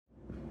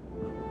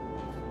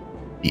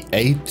The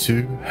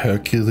A2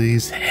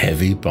 Hercules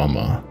heavy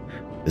bomber,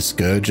 the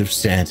scourge of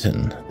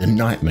Stanton, the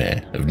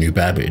nightmare of New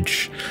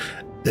Babbage,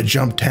 the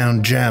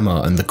Jumptown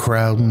jammer and the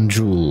crown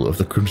jewel of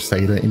the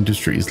Crusader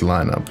Industries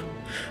lineup.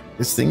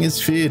 This thing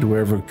is feared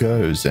wherever it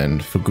goes,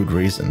 and for good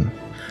reason.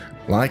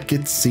 Like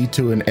its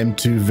C2 and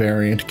M2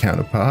 variant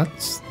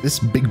counterparts, this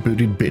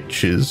big-booted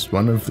bitch is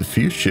one of the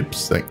few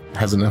ships that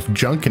has enough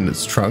junk in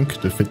its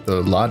trunk to fit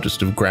the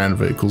largest of ground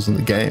vehicles in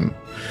the game.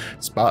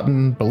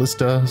 Spartan,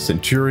 Ballista,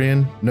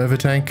 Centurion, Nova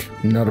Tank,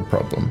 not a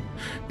problem.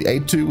 The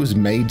A2 was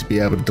made to be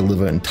able to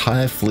deliver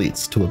entire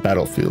fleets to a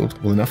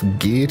battlefield with enough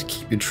gear to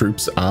keep your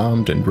troops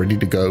armed and ready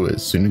to go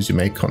as soon as you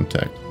make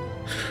contact.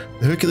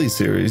 The Hercules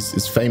series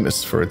is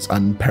famous for its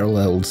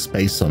unparalleled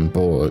space on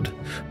board,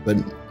 but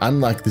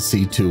unlike the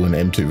C2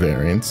 and M2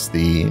 variants,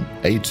 the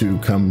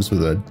A2 comes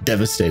with a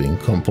devastating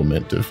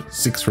complement of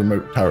 6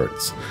 remote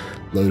turrets,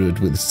 loaded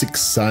with 6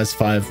 size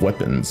 5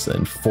 weapons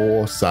and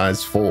 4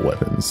 size 4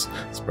 weapons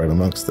spread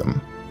amongst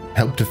them.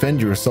 Help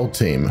defend your assault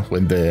team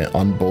when they're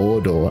on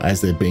board or as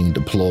they're being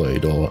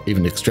deployed or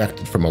even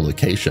extracted from a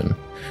location.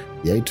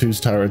 The A2's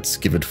turrets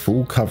give it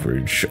full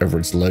coverage over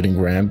its loading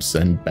ramps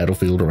and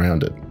battlefield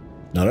around it.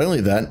 Not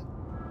only that,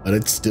 but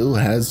it still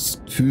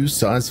has 2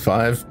 size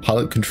 5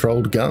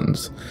 pilot-controlled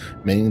guns,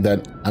 meaning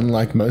that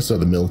unlike most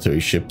other military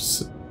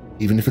ships,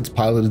 even if it's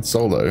piloted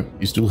solo,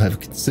 you still have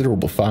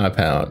considerable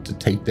firepower to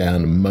take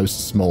down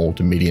most small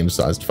to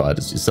medium-sized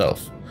fighters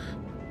yourself.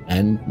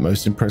 And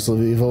most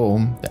impressively of all,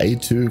 the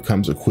A2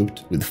 comes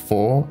equipped with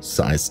 4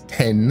 size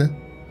 10,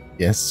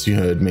 yes, you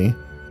heard me,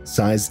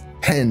 size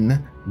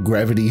 10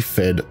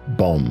 gravity-fed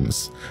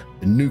bombs,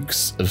 the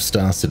nukes of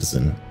Star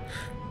Citizen,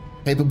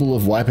 capable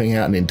of wiping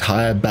out an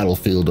entire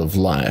battlefield of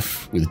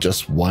life with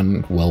just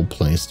one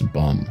well-placed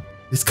bomb.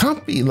 This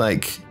can't be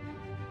like,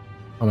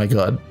 oh my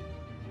god,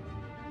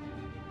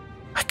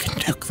 I can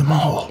nuke them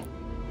all.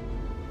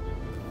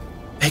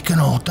 They can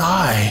all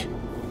die.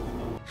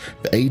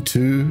 The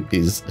A2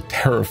 is a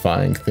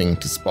terrifying thing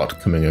to spot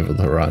coming over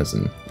the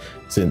horizon,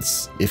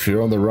 since if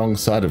you're on the wrong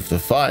side of the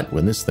fight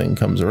when this thing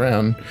comes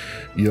around,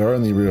 your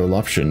only real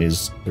option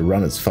is to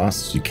run as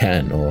fast as you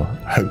can or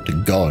hope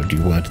to God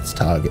you weren't its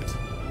target.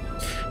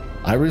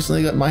 I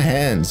recently got my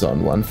hands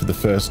on one for the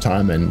first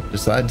time and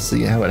decided to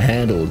see how it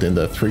handled in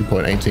the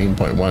 3.18.1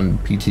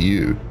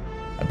 PTU.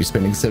 I'd be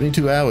spending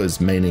 72 hours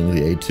maining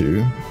the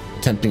A2,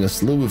 attempting a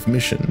slew of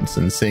missions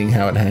and seeing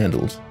how it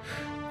handled.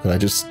 Could I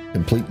just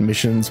complete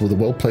missions with a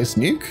well-placed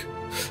nuke?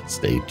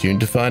 Stay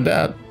tuned to find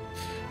out.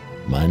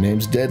 My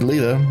name's Dead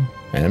Leader,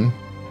 and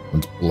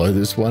let's blow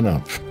this one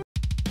up.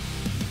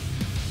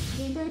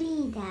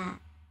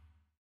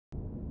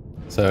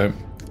 So,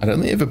 I'd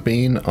only ever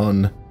been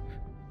on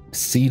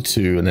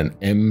C2 and an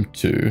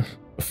M2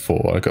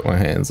 before I got my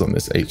hands on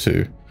this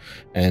A2,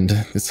 and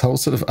this whole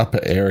sort of upper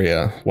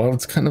area, while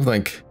it's kind of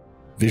like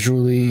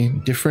visually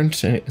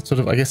different and it's sort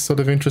of, I guess, sort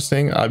of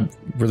interesting, I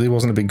really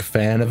wasn't a big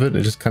fan of it.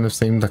 It just kind of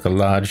seemed like a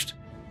large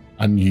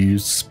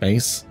unused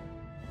space.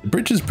 The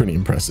bridge is pretty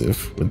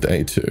impressive with the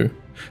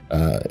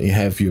A2. You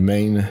have your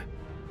main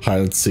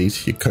pilot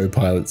seat, your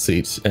co-pilot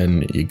seat,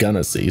 and your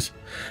gunner seat,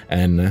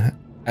 and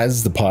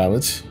as the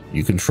pilot,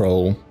 you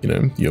control,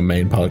 your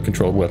main pilot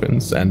controlled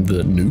weapons and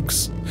the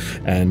nukes,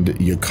 and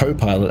your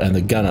co-pilot and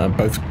the gunner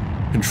both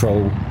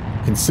control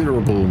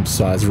considerable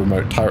size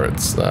remote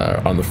turrets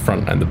on the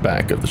front and the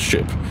back of the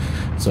ship.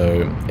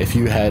 So if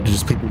you had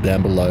just people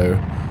down below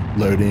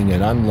loading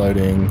and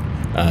unloading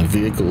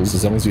vehicles,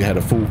 as long as you had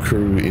a full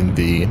crew in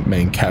the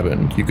main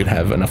cabin, you could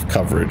have enough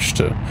coverage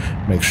to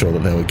make sure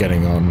that they were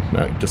getting on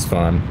just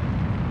fine.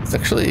 It's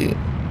actually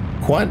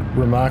quite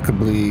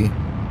remarkably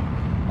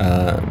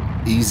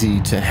easy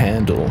to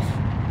handle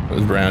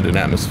around in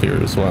atmosphere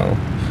as well.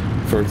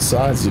 For its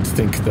size, you'd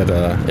think that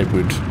it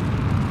would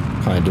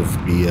kind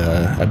of be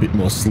a bit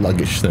more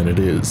sluggish than it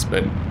is,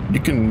 but you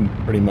can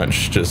pretty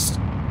much just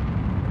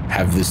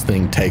have this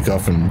thing take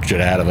off and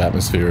jet out of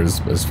atmosphere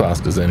as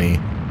fast as any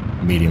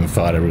medium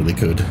fighter really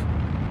could.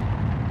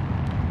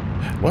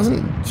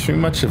 Wasn't too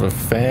much of a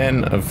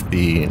fan of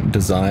the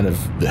design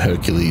of the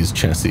Hercules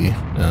chassis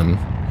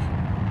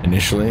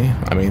initially.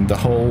 I mean, the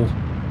whole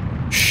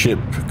ship,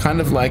 kind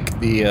of like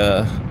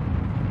the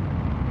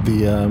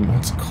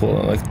what's it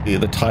called, like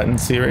the Titan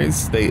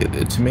series, they,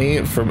 to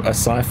me, from a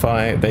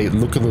sci-fi, they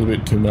look a little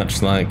bit too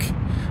much like,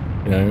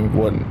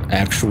 what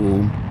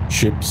actual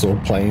ships or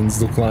planes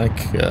look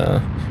like,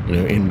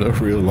 in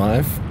real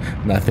life.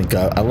 And I think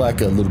I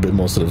like a little bit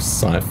more sort of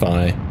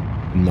sci-fi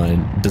in my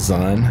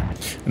design,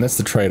 and that's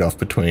the trade-off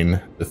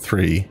between the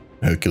 3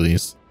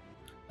 Hercules.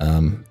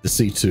 The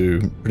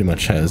C2 pretty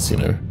much has,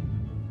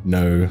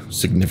 no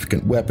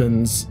significant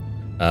weapons,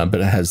 but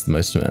it has the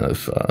most amount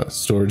of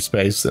storage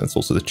space, and it's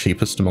also the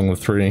cheapest among the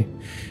 3.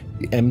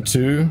 The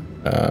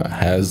M2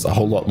 has a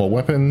whole lot more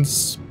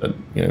weapons, but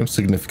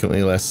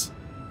significantly less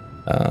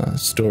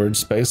storage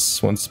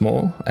space once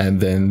more.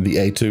 And then the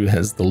A2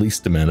 has the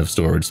least amount of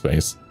storage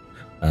space,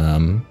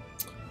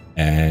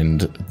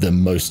 and the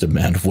most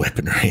amount of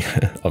weaponry,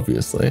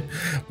 obviously.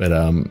 But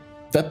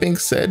that being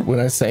said, when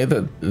I say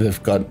that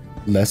they've got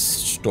less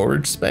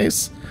storage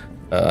space,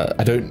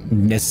 I don't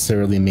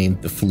necessarily mean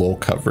the floor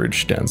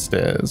coverage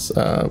downstairs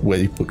where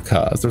you put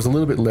cars. There's a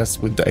little bit less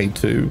with the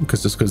A2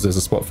 because there's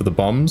a spot for the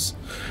bombs,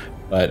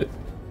 but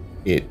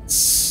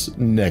it's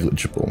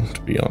negligible,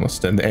 to be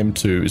honest. And the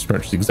M2 is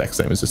pretty much the exact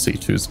same as the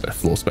C2's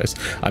floor space.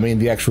 I mean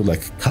the actual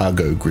like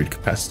cargo grid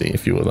capacity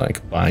if you were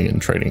like buying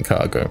and trading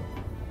cargo.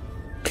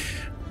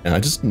 And I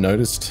just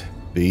noticed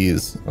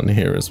these on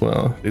here as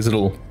well. These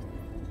little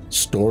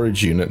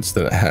storage units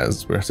that it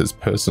has where it says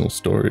personal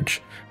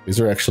storage. These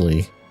are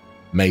actually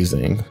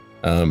amazing.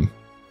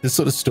 This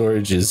sort of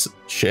storage is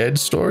shared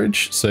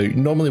storage. So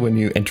normally when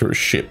you enter a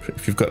ship,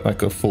 if you've got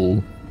like a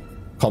full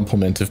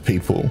complement of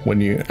people, when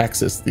you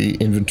access the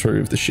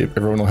inventory of the ship,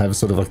 everyone will have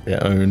sort of like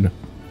their own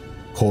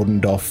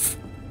cordoned off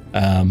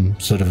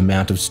sort of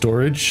amount of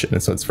storage.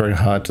 And so it's very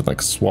hard to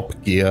like swap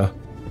gear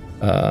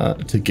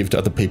to give to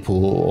other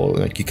people, or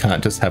like you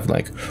can't just have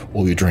like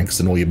all your drinks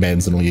and all your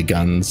meds and all your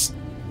guns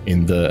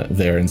in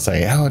there and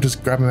say, oh,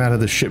 just grab them out of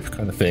the ship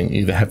kind of thing.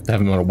 You either have to have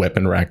them on a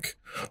weapon rack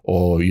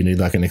or you need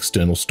like an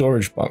external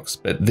storage box.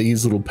 But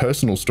these little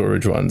personal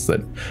storage ones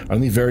that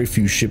only very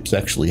few ships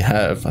actually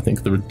have, I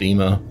think the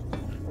Redeemer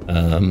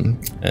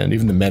and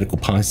even the Medical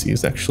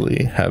Pisces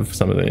actually have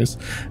some of these.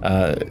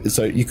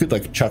 So you could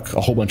like chuck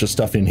a whole bunch of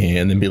stuff in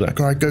here and then be like,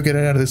 all right, go get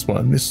it out of this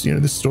one. This, you know,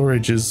 this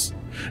storage is,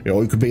 you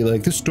know, it could be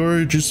like, this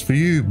storage is for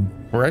you,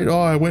 right? Oh,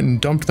 I went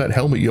and dumped that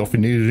helmet you off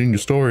and needed it in your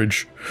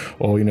storage.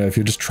 Or, you know, if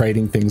you're just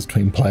trading things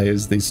between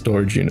players, these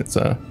storage units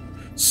are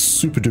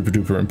super duper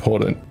duper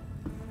important.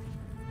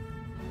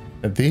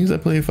 And these, I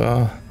believe,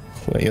 are,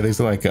 yeah, these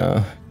are like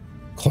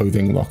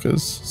clothing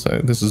lockers.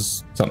 So this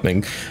is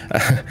something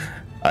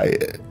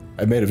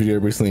I made a video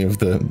recently of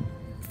the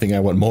thing I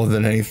want more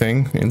than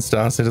anything in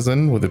Star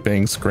Citizen, with it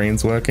being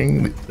screens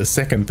working. The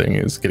second thing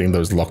is getting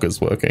those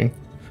lockers working.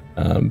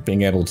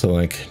 Being able to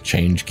like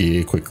change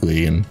gear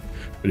quickly and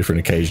for different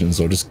occasions,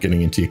 or just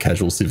getting into your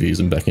casual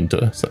civvies and back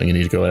into something you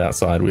need to go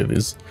outside with,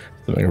 is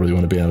something I really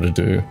want to be able to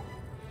do.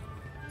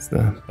 It's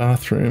the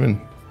bathroom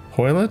and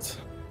toilet.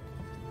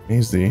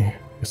 Here's the, I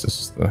guess this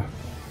is the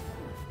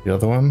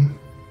other one.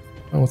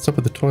 Oh, what's up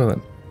with the toilet?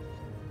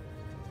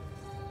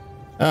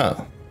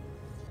 Ah,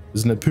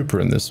 there's no pooper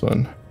in this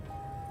one.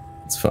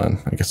 It's fine.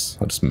 I guess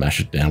I'll just mash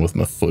it down with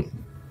my foot.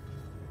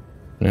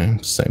 Yeah,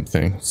 same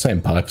thing.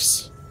 Same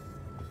pipes.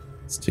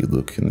 Let's take a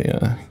look in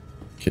the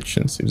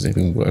kitchen, see if there's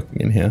anything working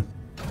in here.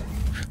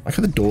 I like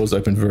how the doors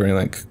open very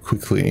like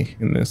quickly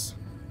in this.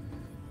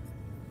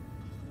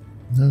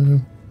 No,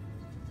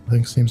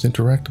 nothing seems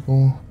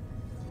interactable.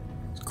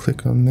 Let's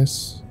click on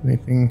this.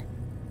 Anything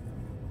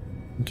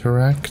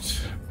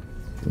interact?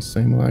 Doesn't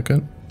seem like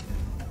it.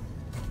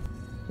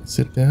 Let's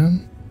sit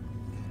down.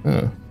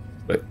 Oh,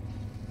 wait.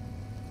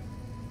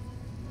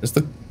 Is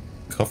the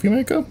coffee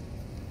maker? I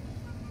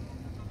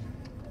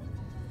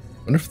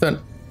wonder if that,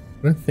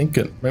 I don't think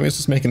it, maybe it's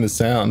just making the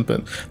sound,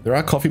 but there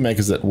are coffee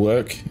makers that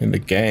work in the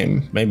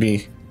game. Maybe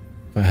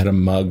if I had a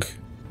mug,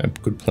 a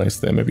good place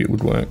there, maybe it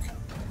would work.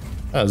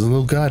 Oh, there's a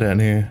little guy down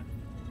here.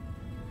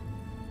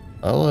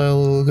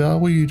 Hello, little guy,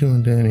 what are you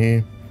doing down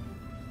here?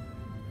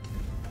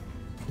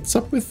 What's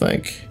up with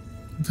like,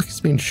 looks like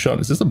he's been shot.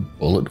 Is this a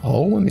bullet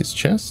hole in his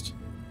chest?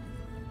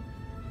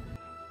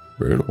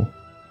 Brutal.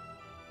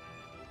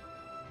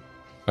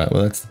 Alright,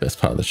 well that's the best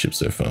part of the ship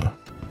so far.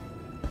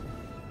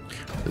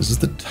 This is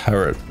the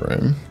turret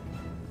room.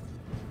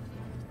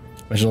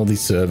 Imagine all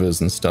these servers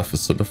and stuff are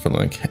sort of for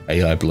like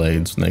AI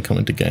blades when they come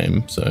into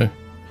game. So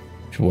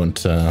if you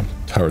want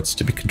turrets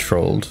to be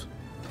controlled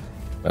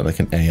by like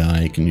an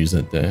AI, you can use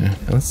that there.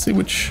 And let's see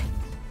which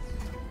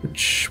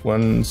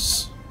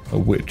ones are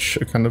which.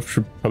 I kind of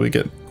should probably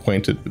get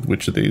acquainted with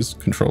which of these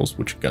controls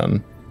which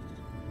gun.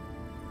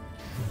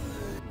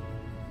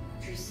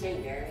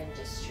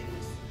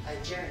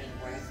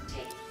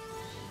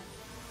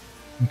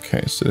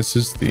 Okay, so this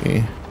is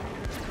the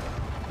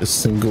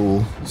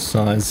single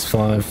size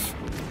 5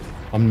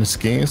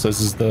 Omniski. So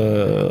this is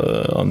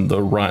the on the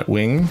right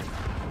wing.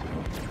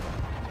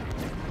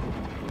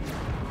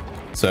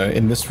 So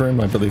in this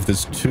room, I believe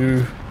there's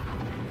 2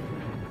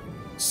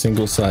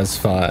 single size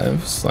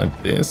 5s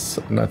like this,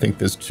 and I think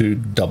there's 2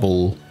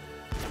 double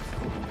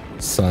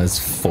size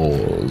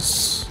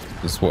 4s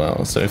as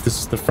well. So if this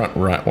is the front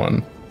right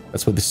one,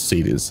 that's where this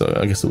seat is. So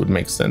I guess it would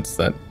make sense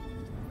that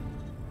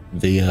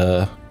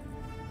the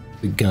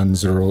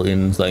guns are all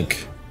in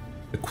like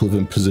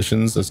equivalent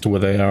positions as to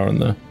where they are on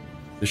the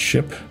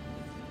ship.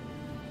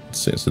 Let's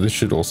see, so this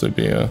should also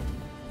be a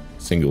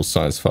single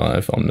size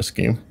 5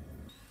 Omniski.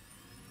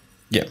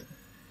 Yeah.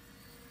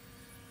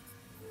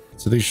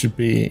 So these should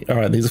be, all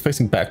right, these are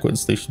facing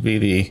backwards. These should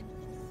be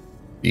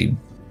the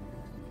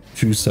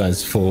 2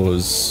 size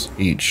 4s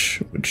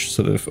each, which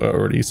sort of are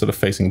already sort of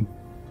facing,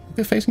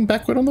 they're facing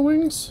backward on the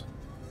wings?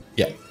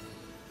 Yeah.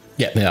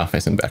 Yeah, they are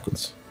facing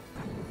backwards.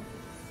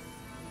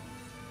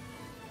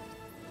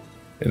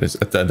 It is,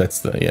 that's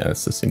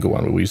the single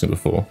one we were using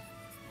before,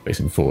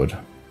 facing forward.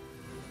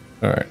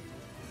 All right,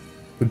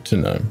 good to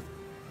know.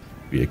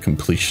 Be a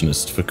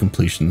completionist for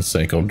completion's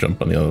sake. I'll jump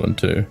on the other one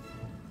too.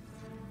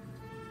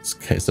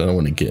 In case I don't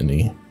want to get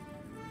any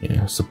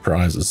yeah,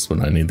 surprises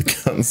when I need the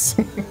guns.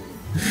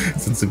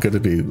 Since I'm going to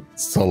be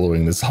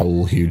soloing this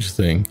whole huge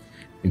thing,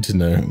 I need to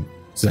know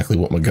exactly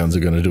what my guns are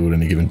going to do at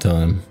any given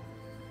time.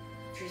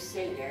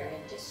 Crusader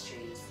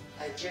Industries,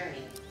 a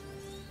journey.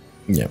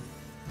 Yep.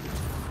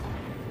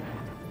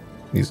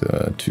 These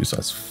are 2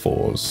 size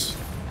 4s.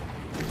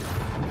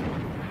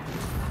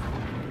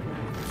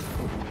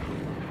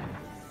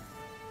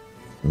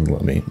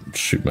 Let me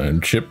shoot my own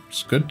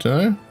chips. Good to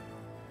know.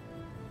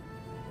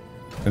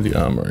 And the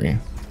armory.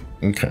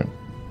 Okay.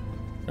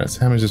 Right, so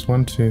how many is this?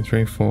 1, 2,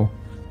 3, 4,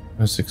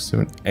 5, 6,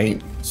 7,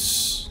 8.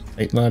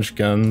 8 large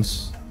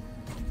guns.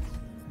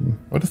 I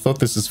would have thought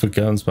this is for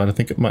guns, but I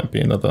think it might be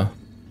another,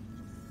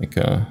 like,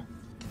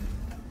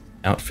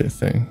 outfit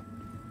thing.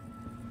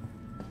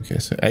 Okay,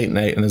 so 8 and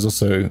 8, and there's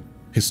also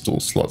pistol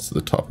slots at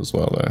the top as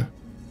well, though.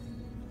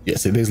 Yeah,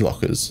 see, these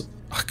lockers,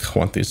 I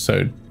want these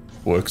so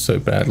work so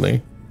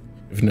badly.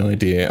 I have no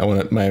idea. I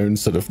want my own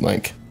sort of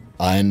like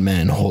Iron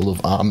Man Hall of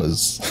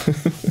Armors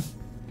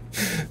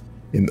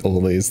in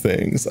all these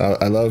things.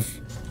 I love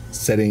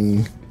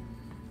setting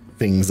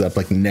things up,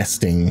 like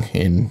nesting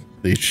in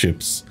these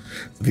ships.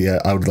 Yeah,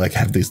 I would like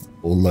have these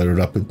all loaded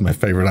up with my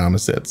favorite armor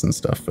sets and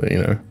stuff for,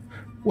 you know,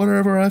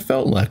 whatever I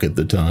felt like at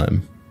the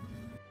time.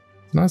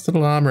 Nice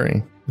little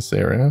armory, this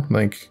area.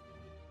 Like,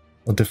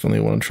 I'll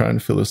definitely want to try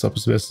and fill this up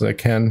as best as I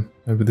can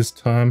over this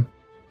time.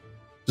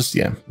 Just,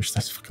 yeah, wish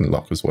those fucking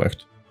lockers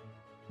worked.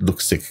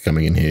 Looks sick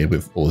coming in here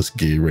with all this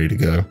gear ready to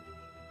go.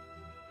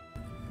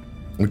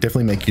 It would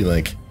definitely make you,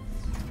 like,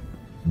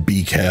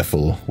 be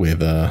careful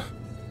with, you know,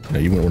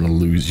 you wouldn't want to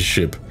lose your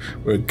ship.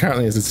 Where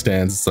currently as it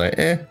stands, it's like,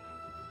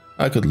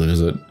 I could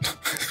lose it.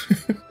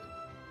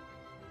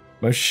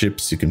 Most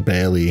ships you can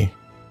barely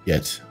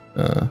get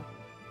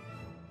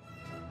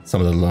some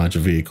of the larger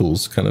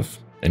vehicles kind of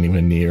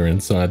anywhere near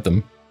inside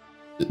them.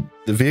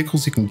 The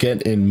vehicles you can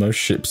get in most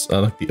ships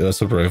are like the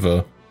Ursa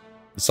Rover,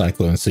 the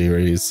Cyclone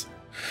series,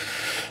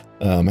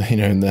 you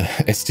know, and the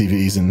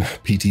STVs and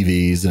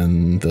PTVs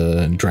and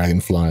the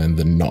Dragonfly and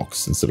the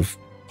Nox and sort of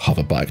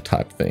hover bike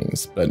type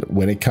things. But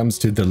when it comes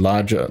to the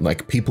larger,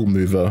 like, people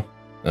mover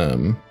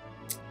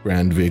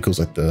grand vehicles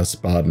like the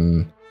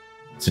Spartan,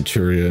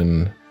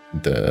 Centurion,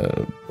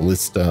 the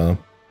Ballista,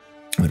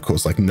 and of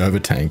course like Nova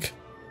Tank,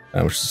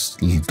 which is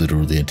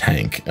literally a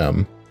tank.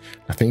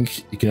 I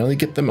think you can only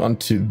get them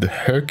onto the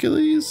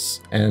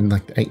Hercules and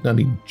like the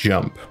 890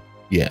 Jump.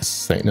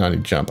 Yes,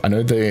 890 Jump. I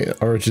know the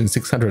Origin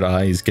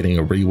 600i is getting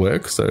a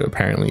rework, so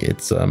apparently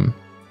its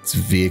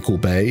vehicle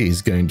bay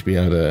is going to be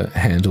able to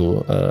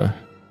handle a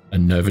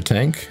Nova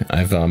Tank.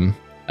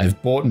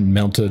 I've bought and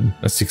mounted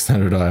a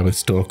 600i with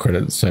store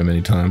credit so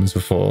many times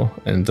before,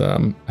 and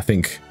I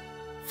think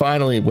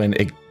finally when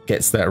it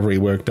gets that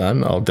rework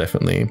done, I'll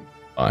definitely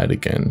buy it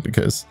again,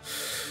 because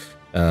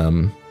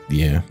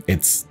yeah,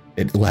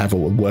 it'll have a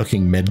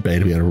working med bay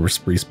to be able to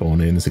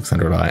respawn in the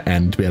 600i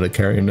and to be able to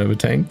carry a Nova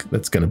Tank.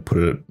 That's going to put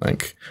it,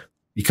 like,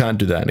 you can't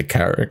do that in a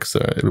Carrack, so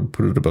it'll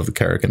put it above the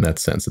Carrack in that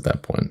sense at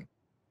that point.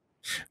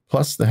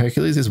 Plus, the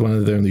Hercules is one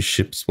of the only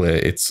ships where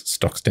its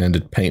stock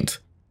standard paint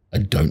I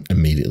don't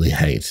immediately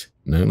hate.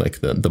 You know, like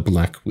the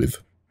black with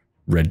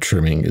red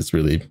trimming is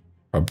really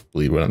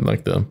probably one of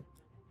like the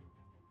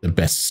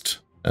best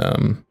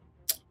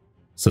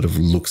sort of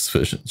looks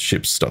for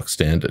ship stock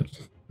standard,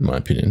 in my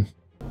opinion.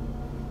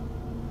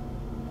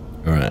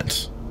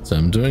 Alright, so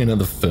I'm doing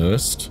another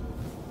first.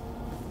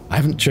 I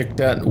haven't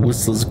checked out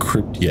Whistler's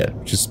Crypt yet,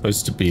 which is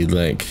supposed to be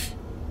like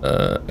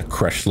a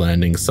crash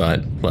landing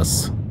site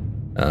plus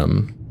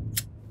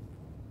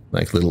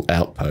like little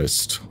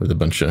outpost with a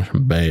bunch of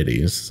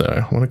baddies. So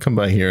I want to come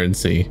by here and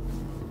see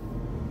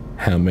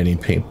how many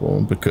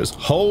people, because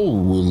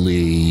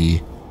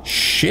holy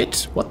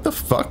shit, what the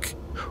fuck?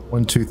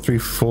 1, 2, 3,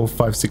 4,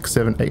 5, 6,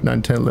 7, 8,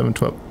 9, 10, 11,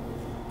 12.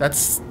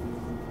 It's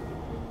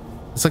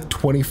like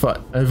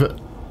 25 over.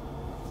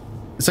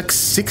 It's like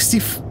 60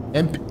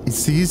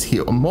 NPCs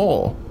here or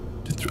more.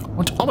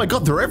 Oh my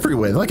god, they're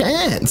everywhere. They're like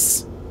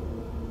ants.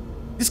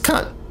 This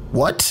can't.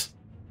 What?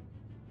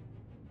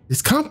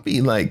 This can't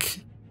be like.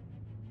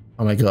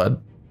 Oh my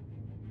god.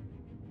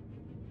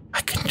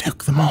 I can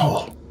nuke them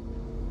all.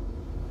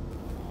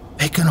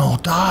 They can all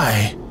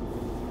die.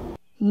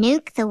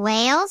 Nuke the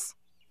whales?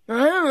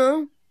 I don't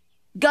know.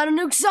 Gotta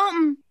nuke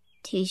something.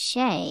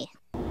 Touché.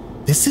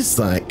 This is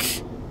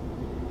like.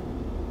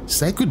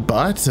 Say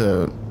goodbye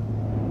to.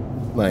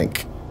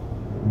 Like.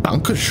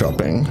 Bunker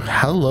shopping.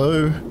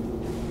 Hello.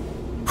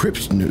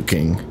 Crypt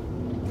nuking.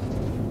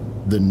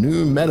 The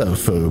new meta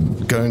for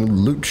going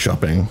loot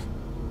shopping.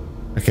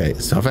 Okay,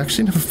 so I've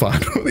actually never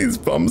fired one of these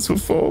bombs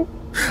before.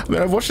 I mean,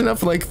 I've watched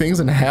enough like things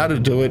on how to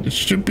do it. It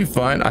should be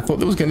fine. I thought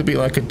there was going to be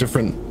like a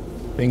different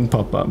thing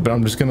pop up, but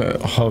I'm just going to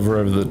hover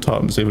over the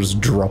top and see if it'll just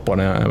drop on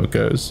out how it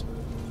goes.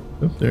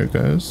 Oh, there it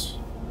goes.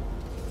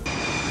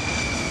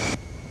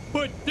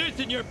 Put this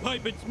in your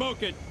pipe and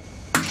smoke it.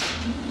 I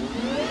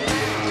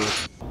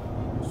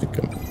think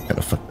I'm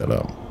gonna fuck that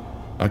up.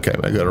 Okay,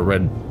 I got a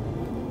red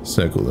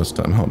circle this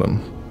time. Hold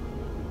on.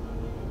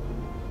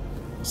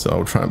 So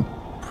I'll try and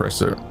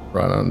press it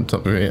right on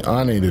top of here.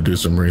 I need to do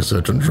some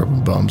research on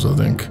dropping bombs, I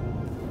think.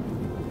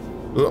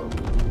 Oh.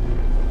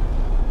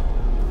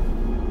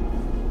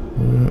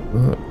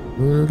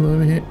 Little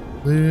over here.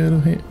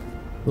 Little here.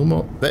 Little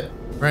more. There.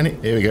 Right here.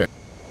 Here we go.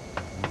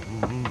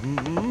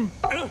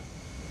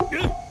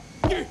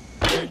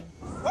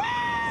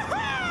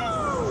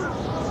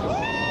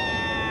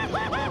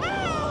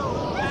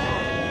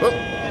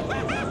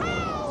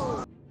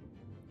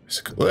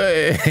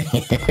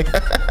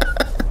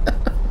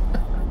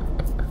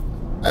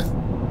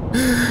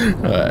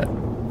 Alright.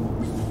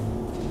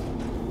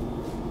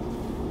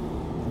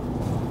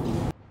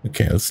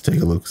 Okay, let's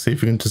take a look. See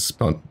if we can just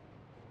spot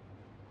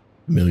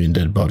a million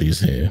dead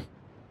bodies here.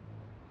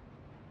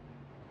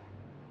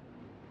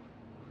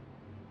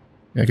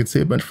 Yeah, I can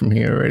see a bunch from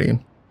here already.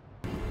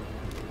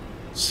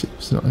 See if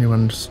there's not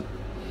anyone just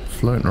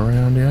floating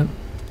around yet.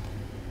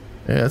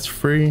 Yeah, that's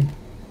free.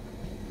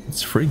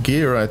 It's free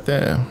gear right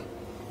there.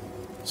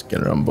 Let's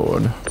get it on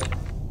board.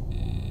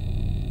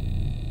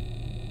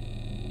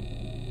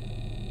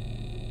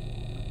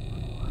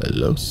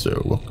 Hello, sir.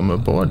 Welcome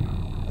aboard.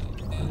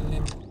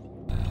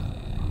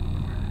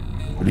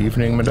 Good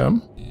evening,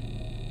 madame.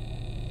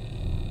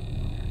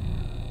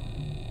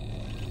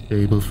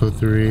 Table for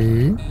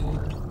 3.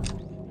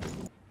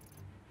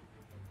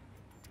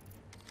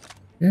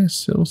 Yes,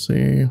 still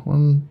see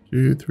 1,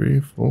 2,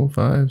 3, 4,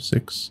 5,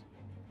 6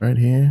 right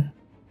here.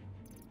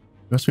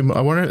 Must be more.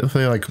 I wonder if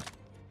they like.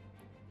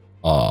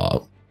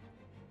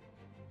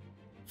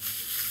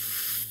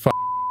 Fuck.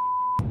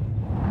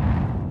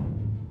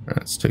 Alright,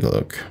 let's take a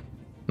look.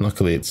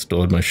 Luckily, it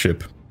stored my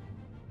ship.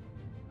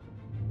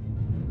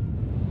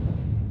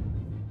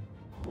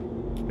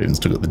 Even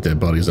still got the dead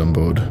bodies on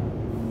board.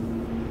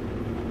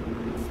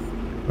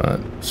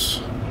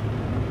 But.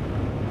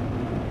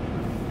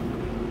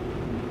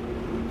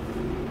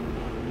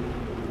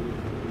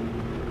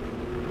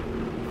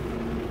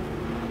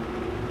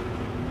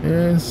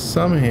 There's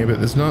some here, but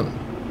there's not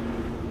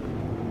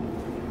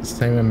the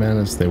same amount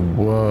as there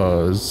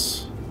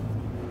was.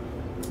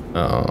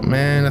 Oh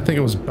man, I think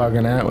it was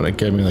bugging out when it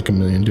gave me like a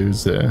million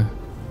dudes there.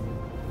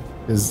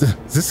 Does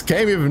this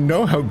game even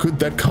know how good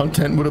that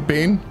content would have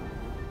been?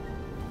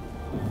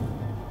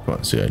 Come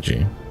on,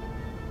 CIG.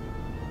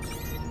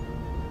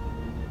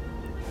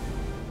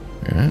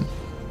 Alright.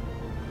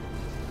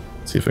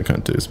 See if I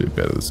can't do this a bit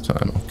better this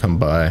time. I'll come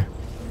by.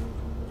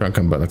 Try and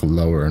come by like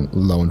low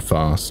and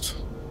fast.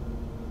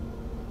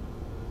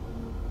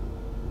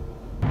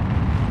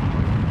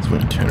 So we're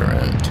gonna turn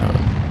around in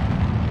time.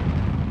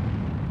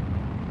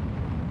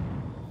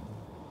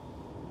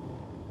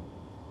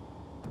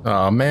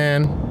 Oh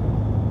man.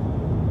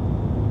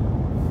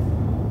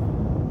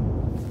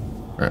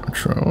 Alright, I'll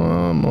try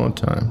one more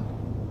time.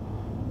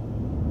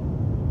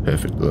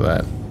 Perfect with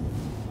that.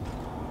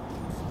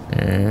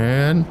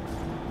 And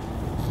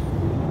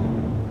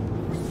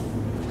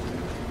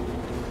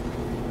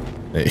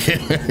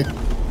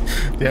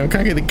damn, I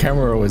can't get the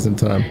camera always in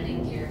time.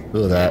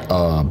 Look at that.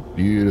 Oh,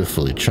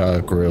 beautifully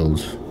char grilled.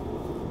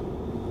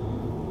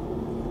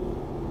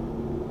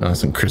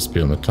 Nice and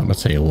crispy on the top.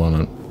 That's how you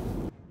want it.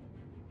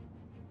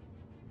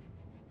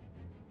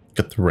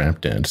 Get the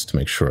ramp down just to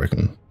make sure I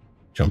can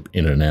jump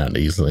in and out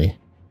easily.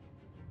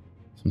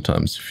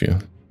 Sometimes if you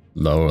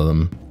lower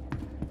them,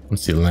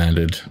 once you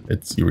landed,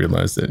 you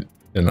realize that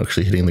they're not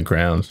actually hitting the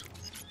ground.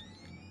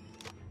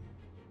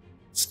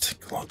 Let's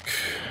take a look.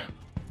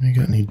 You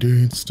got any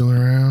dudes still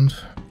around?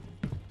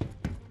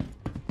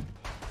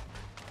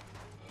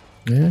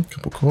 Yeah, a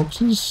couple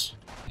corpses.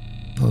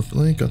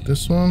 Lovely, got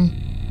this one.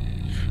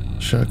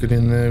 Chuck it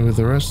in there with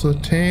the rest of the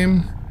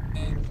team.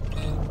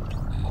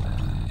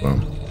 Well,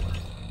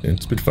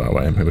 it's a bit far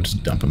away. Maybe we'll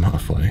just dump them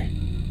halfway.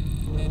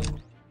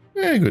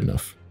 Yeah, good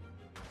enough.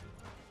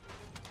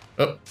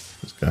 Oh,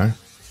 this guy.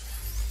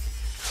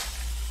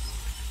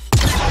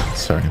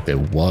 Sorry, there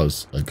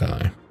was a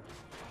guy.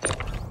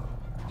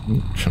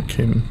 Chuck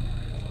him.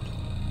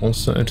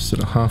 Also, just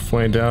sort of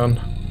halfway down.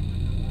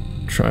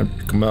 Try and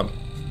pick him up.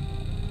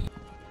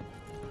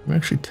 I'm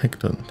actually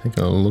taking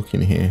a look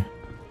in here.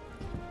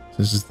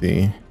 This is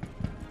the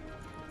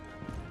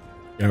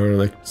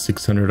Aerolect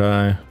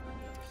 600i.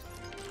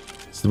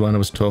 It's the one I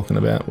was talking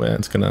about where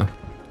it's gonna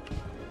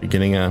be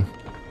getting a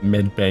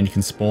med bay you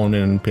can spawn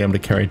in and be able to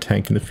carry a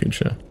tank in the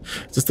future.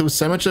 It's just there was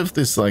so much of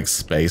this like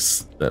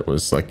space that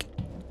was like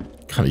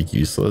kind of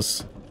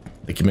useless.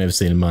 Like you may have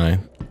seen in my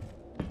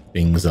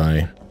things,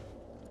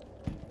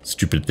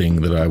 stupid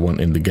thing that I want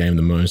in the game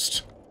the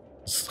most.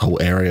 This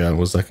whole area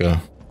was like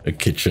a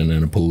kitchen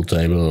and a pool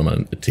table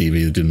and a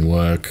TV that didn't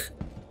work.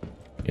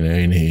 You know,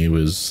 in here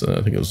was,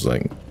 I think it was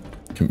like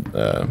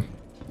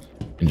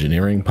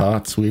engineering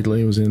parts,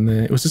 weirdly, was in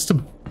there. It was just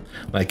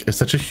it's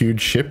such a huge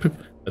ship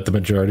that the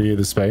majority of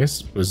the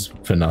space was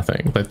for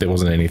nothing. Like there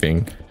wasn't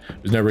anything.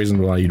 There's no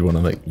reason why you'd want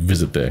to like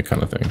visit there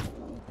kind of thing.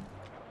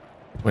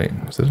 Wait,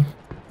 is there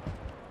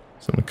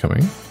someone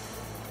coming?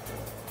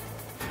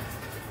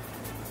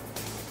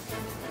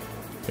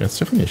 Yeah, it's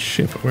definitely a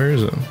ship. Where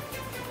is it?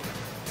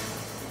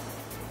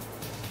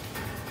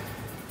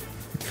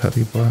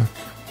 Cuddy Black.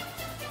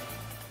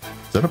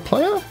 Is that a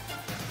player?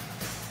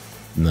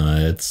 No,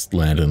 it's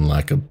landing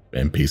like a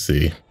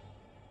NPC.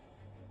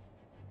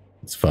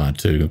 It's far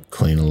too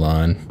clean a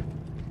line.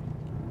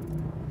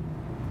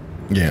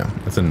 Yeah,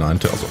 that's a 9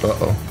 tails.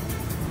 Uh-oh.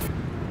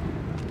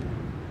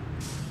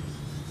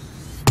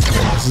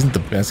 This isn't the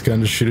best gun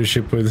to shoot a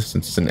ship with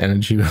since it's an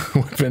energy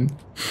weapon.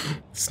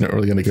 It's not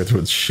really going to go through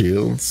its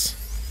shields.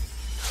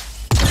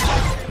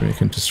 Maybe you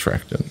can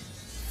distract it.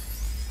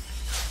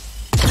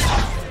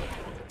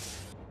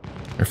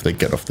 Or if they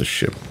get off the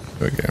ship.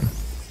 There we go.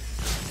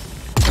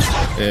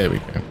 There we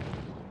go.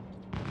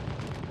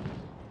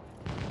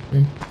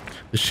 Okay.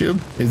 The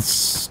shield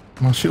is...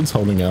 My shield's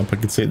holding up. I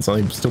can see it's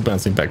only still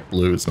bouncing back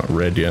blue. It's not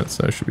red yet,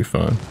 so it should be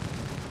fine.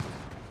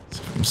 Let's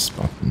see if I can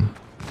spot them.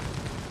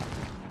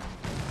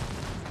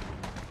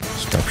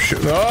 Stop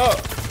shooting.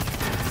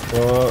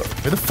 Oh!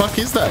 Where the fuck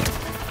is that?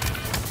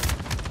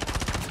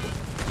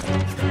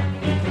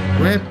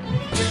 Where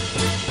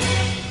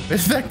did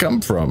that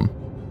come from?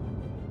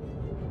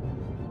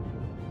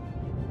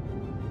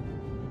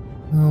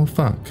 Oh,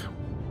 fuck.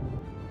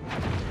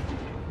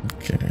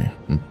 Okay,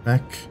 I'm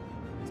back.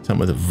 Time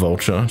with a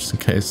vulture, just in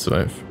case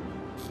I've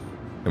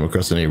come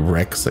across any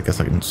wrecks. I guess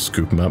I can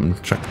scoop them up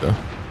and chuck the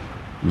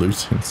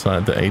loot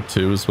inside the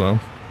A2 as well.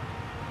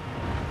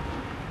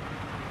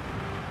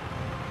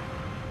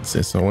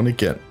 So I want to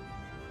get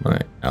my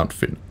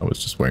outfit I was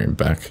just wearing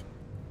back. It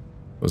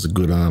was a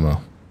good armor.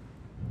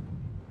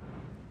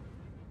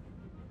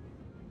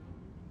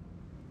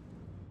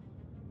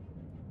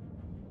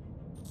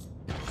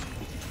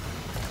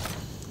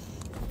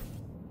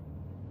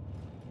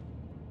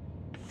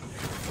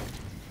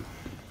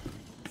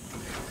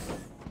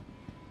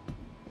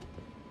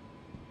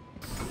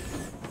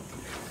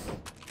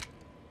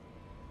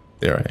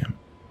 There I am.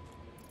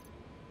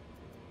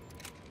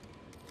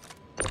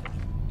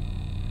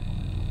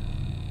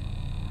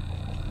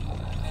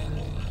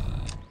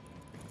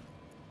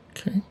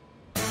 Okay.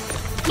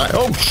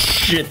 Oh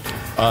shit.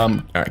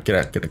 Alright,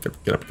 get up.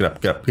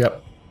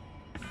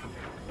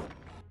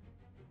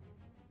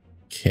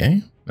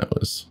 Okay, that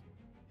was...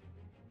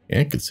 Yeah,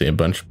 I could see a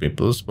bunch of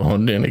people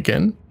spawned in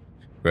again.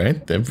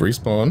 Great, they've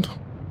respawned.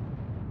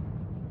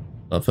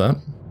 Love that.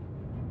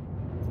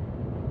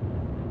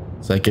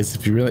 So I guess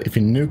if you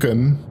nuke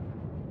them,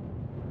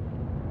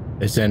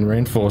 they send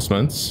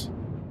reinforcements.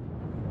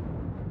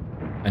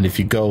 And if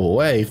you go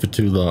away for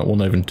too long, well,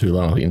 not even too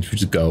long, I think if you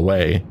just go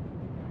away,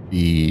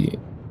 the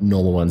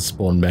normal ones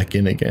spawn back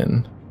in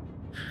again.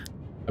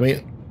 I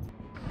mean,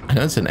 I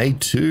know it's an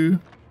A2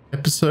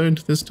 episode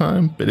this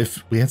time, but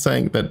if we had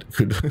something that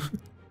could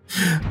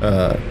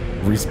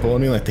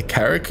respawning like the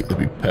Carrack, it'd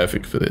be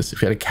perfect for this.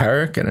 If you had a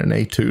Carrack and an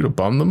A2 to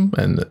bomb them,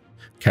 and the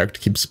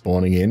character keeps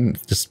spawning in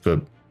just for...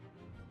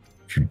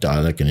 If you die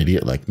like an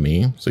idiot like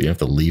me, so you have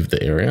to leave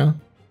the area,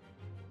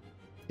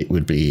 it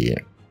would be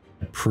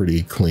a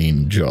pretty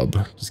clean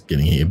job. Just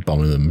getting here,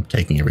 bombing them,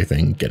 taking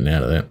everything, getting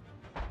out of there.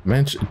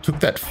 Man, it took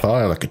that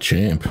fire like a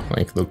champ.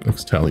 Like,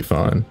 looks totally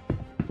fine.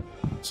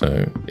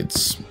 So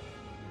it's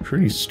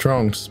pretty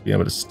strong to be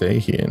able to stay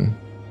here and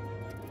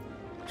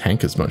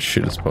tank as much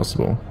shit as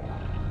possible.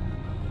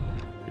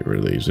 Get rid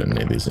of these, don't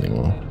need these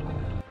anymore.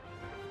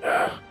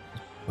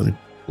 Really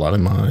blood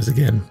in my eyes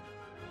again.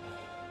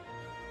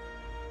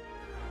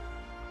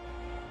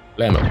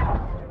 Lemon.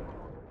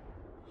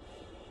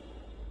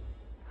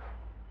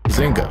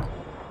 Zinga.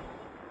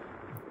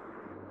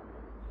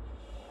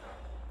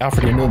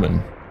 Alfred E.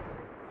 Newman.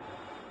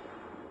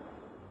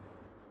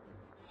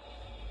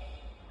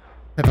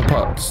 Pepper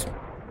Potts.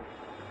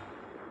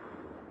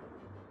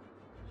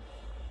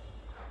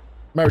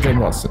 Mary Jane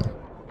Watson.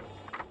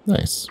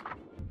 Nice.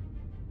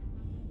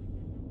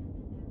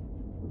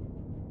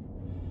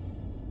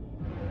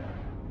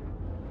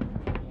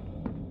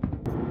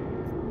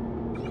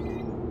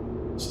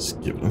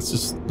 Let's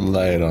just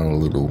lay it on a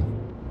little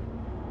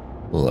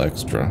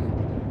extra.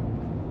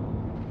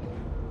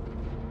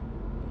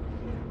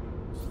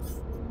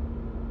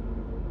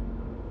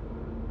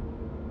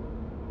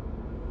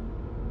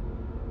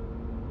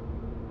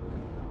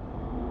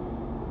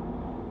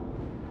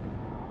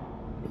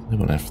 I'm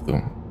gonna have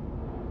to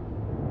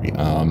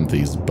rearm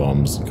these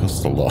bombs. It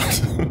costs a lot.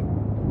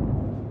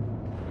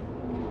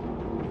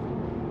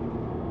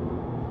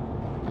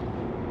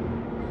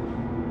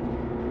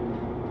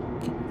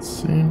 Let's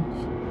see.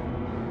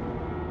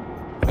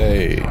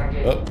 Hey,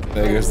 oh,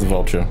 there goes the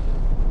vulture.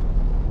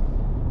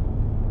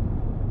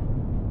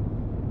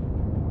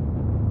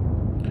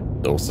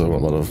 Also a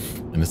lot of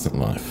innocent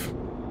life.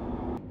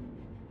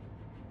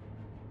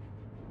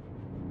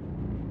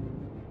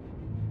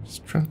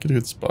 Just trying to get a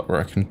good spot where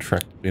I can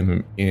track beam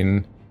them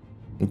in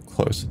a little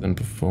closer than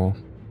before.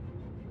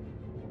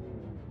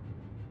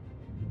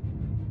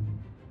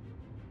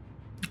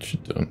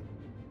 Should do it.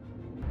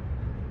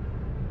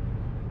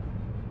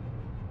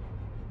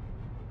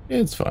 Yeah,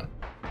 it's fine.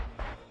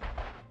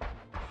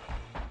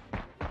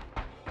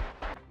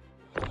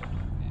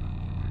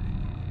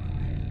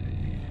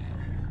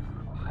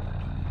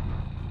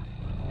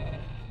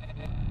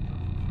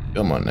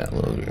 Come on now,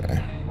 little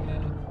guy.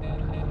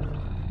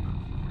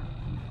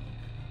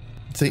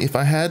 See, if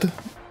I had...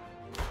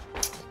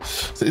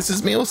 So this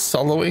is me all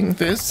soloing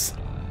this.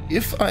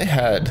 If I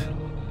had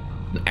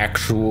an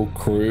actual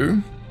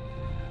crew,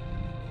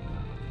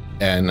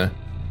 and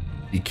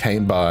he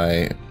came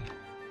by,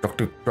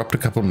 dropped a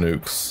couple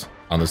nukes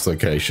on this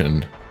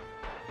location,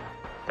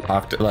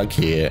 parked it like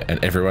here,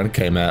 and everyone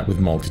came out with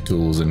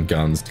multi-tools and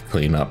guns to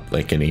clean up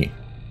like any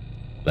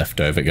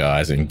leftover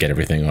guys and get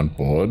everything on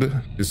board.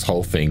 This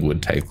whole thing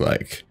would take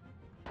like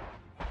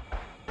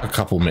a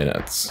couple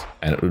minutes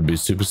and it would be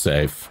super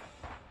safe.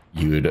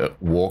 You would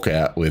walk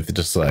out with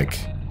just like,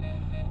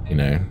 you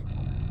know,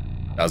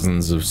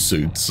 dozens of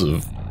suits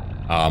of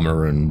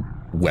armor and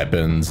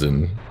weapons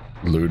and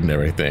loot and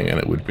everything, and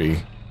it would be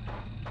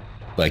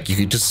like you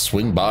could just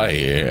swing by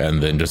here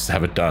and then just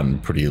have it done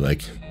pretty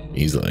like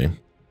easily.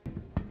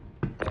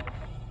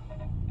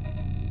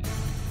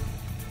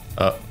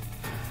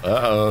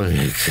 Uh-oh,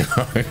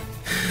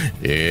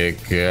 here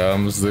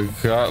comes the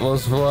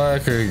Cutlass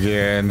Black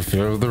again.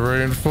 Feel the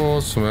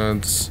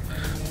reinforcements.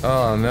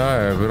 Oh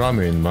no, but I'm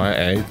in my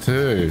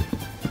A2.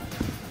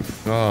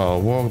 Oh,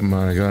 what am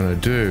I gonna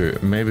do?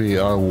 Maybe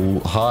I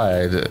will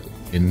hide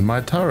in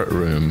my turret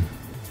room.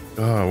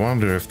 Oh, I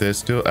wonder if they're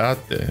still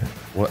out there.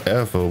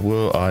 Whatever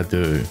will I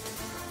do?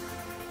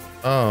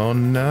 Oh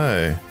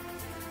no.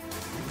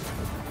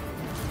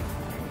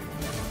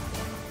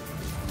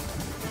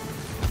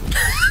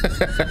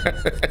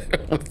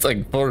 It's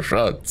like 4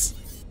 shots.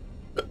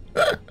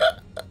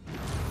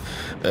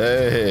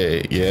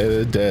 Hey, yeah,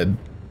 they're dead.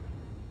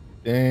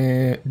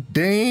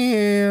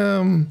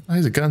 Damn.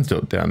 There's a gun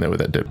still down there with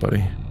that dead body.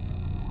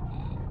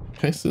 In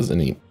case there's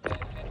any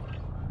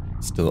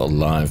still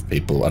alive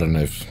people. I don't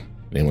know if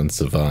anyone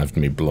survived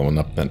me blowing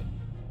up that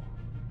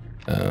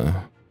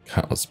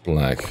Cutlass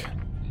Black.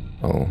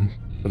 Oh,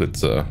 but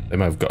it's they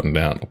might have gotten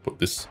down. I'll put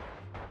this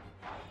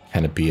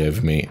canopy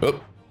over me.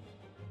 Oh.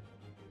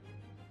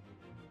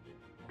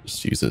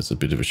 Just use it as a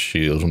bit of a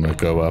shield when I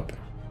go up.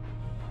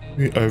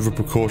 Be over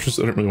precautious.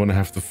 I don't really want to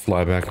have to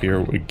fly back here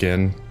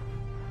again.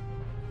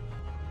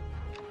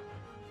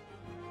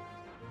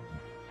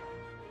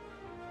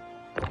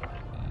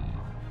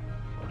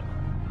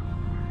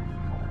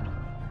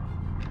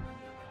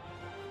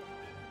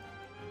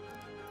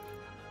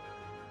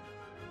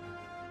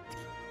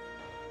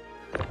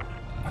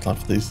 I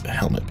love these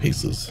helmet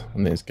pieces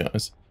on these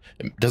guys.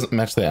 It doesn't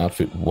match their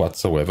outfit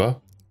whatsoever.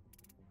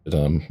 But,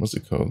 what's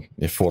it called?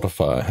 Their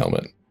Fortifier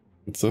helmet.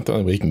 It's the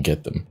only way you can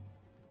get them.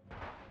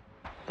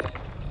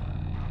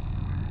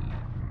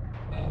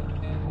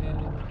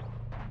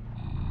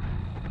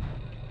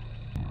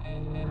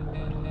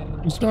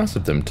 It's nice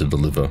of them to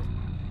deliver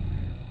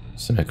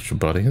some extra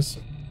bodies.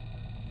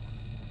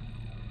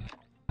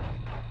 I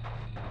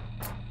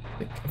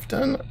think I've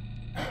done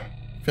a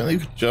fairly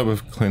good job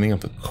of cleaning up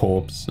the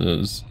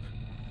corpses.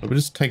 I would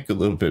just take a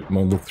little bit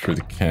more look through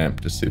the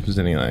camp to see if there's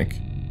any, like,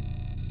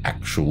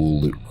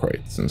 actual loot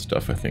crates and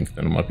stuff. I think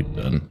then it might be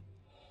done.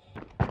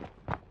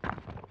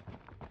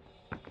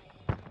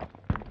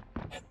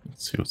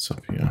 Let's see what's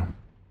up here.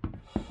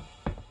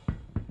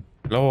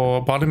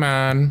 Hello, body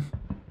man.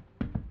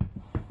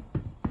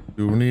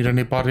 Do you need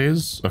any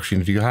bodies?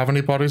 Actually, do you have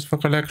any bodies for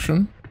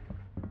collection?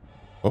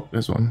 Oh,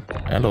 there's one.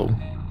 Hello.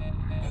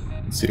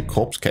 Let's see a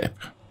corpse cape.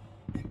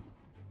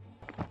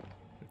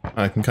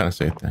 I can kind of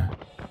see it there.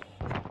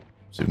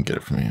 See if we can get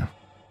it from here.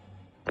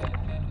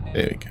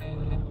 There we go.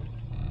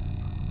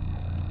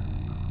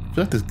 I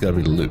feel like there's gotta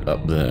be loot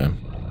up there.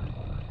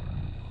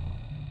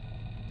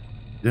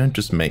 You don't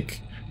just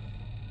make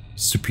a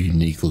super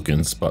unique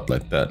looking spot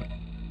like that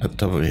at the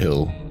top of a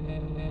hill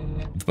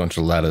with a bunch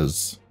of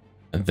ladders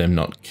and them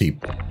not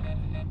keep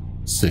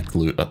sick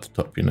loot at the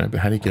top, you know.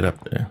 But how do you get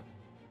up there?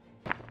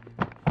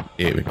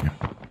 Here we go.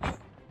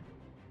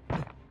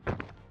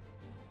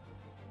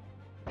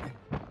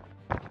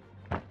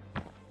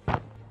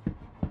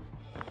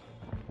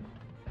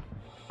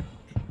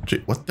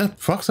 Gee, what the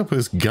fuck's up with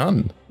this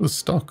gun? It was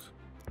stock.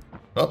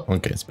 Oh,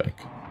 okay, it's back.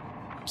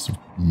 Just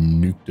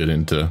nuked it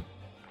into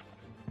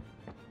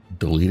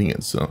deleting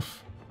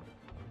itself.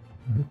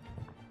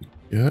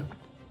 Yeah.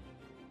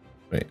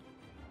 Wait.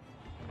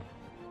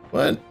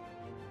 What?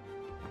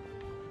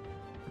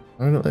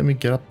 Why don't let me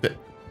get up there?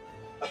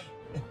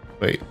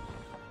 Wait.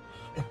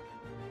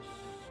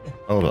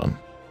 Hold on.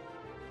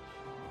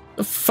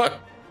 The fuck?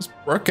 This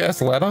broke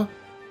ass ladder?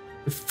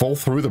 I fall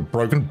through the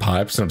broken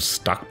pipes and I'm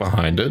stuck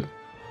behind it.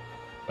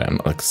 Wait, I'm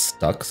not like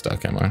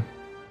stuck, am I?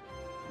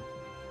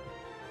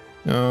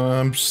 Oh,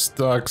 I'm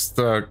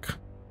stuck.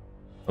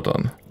 Hold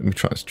on, let me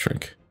try this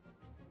trick.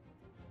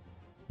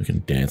 We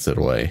can dance it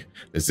away.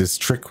 There's this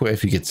trick where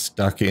if you get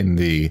stuck in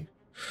the,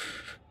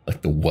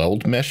 like the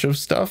weld mesh of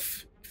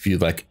stuff, if you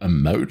like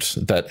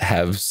emote that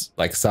has,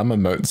 like some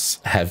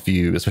emotes have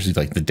you, especially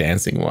like the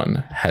dancing one,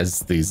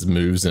 has these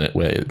moves in it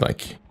where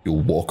like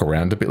you'll walk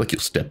around a bit, like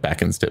you'll step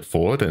back and step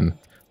forward, and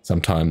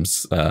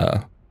sometimes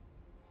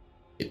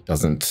it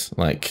doesn't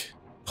like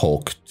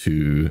talk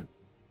to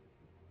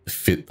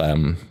fit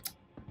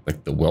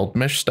like the weld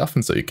mesh stuff,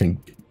 and so you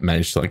can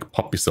manage to like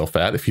pop yourself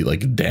out if you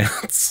like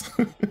dance.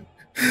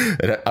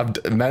 And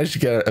I've managed to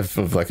get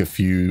of like a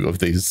few of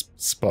these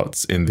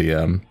spots in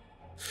the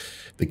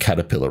the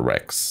caterpillar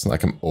wrecks.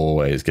 Like I'm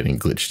always getting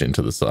glitched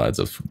into the sides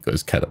of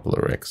those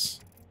caterpillar wrecks.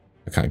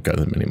 I can't go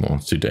them anymore.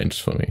 It's too dangerous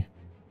for me.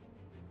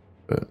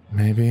 But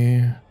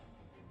maybe...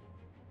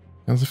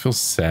 I also feel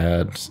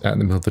sad out in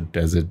the middle of the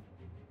desert.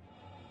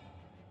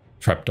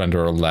 Trapped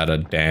under a ladder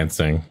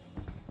dancing.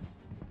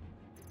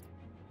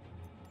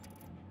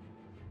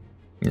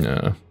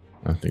 No,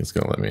 I don't think it's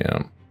gonna let me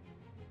out.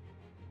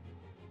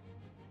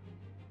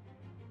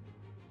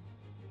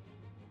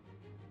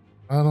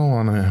 I don't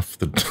want to have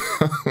to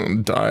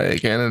die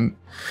again and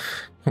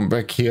come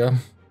back here.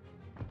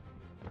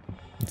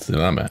 That's it,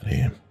 I'm out of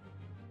here.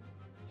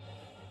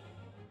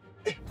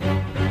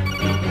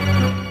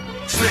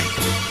 Snake!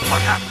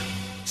 What happened?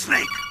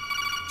 Snake!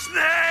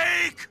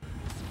 Snake!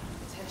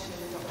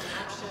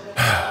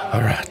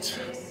 All right.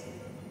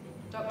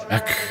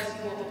 Back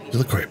to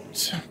the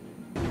crypt.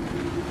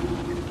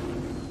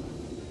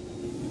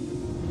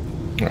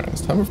 All right,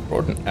 this time I've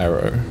brought an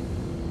arrow.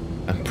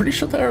 I'm pretty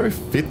sure the arrow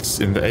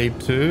fits in the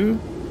A2.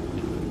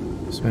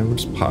 So maybe we'll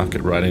just park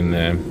it right in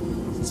there.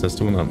 Since I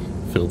still want to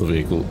fill the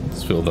vehicle,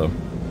 let's fill the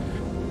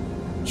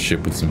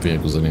ship with some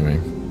vehicles anyway.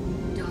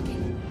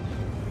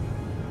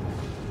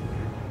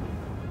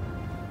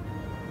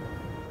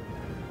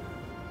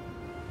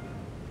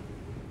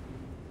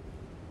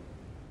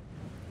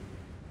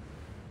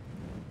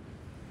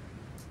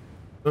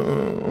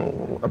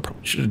 Oh, I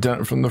probably should have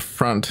done it from the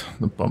front.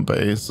 The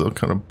Bombay is still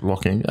kind of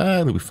blocking.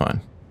 It'll be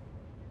fine.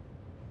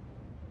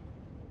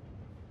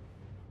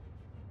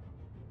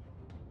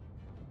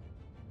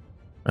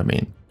 I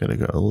mean, gotta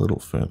go a little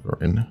further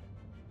in.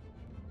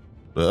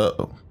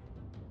 Uh-oh.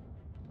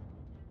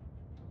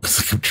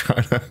 Looks like I'm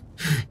trying to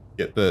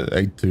get the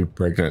A2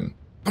 pregnant.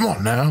 Come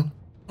on now.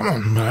 Come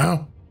on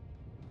now.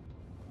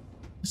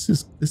 This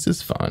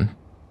is fine.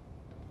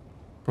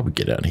 Probably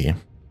get out of here.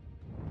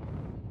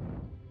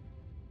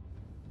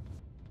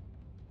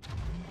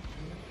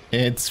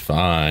 It's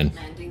fine.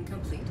 Landing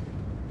complete.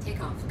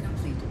 Takeoff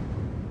complete.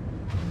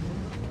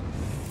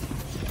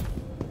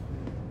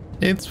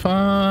 It's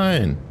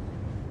fine.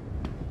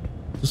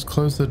 Just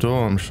close the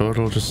door. I'm sure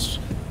it'll just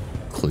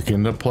click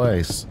into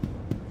place.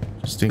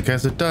 Just in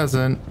case it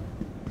doesn't,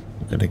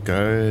 I'm gonna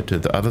go to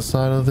the other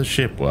side of the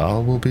ship.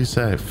 Well, we'll be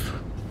safe.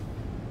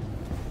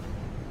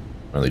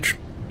 Only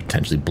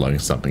potentially blowing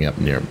something up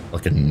near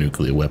like a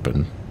nuclear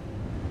weapon.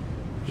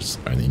 Just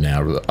only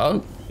now.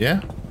 Oh,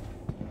 yeah.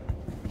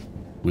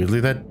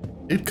 Weirdly,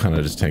 that did kind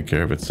of just take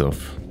care of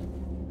itself.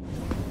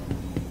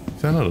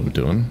 Is that what I'm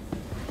doing?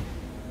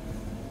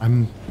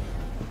 I'm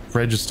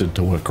registered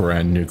to work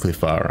around nuclear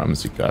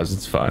firearms, you guys.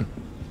 It's fine.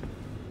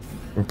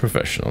 We're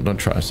professional. Don't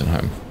try us at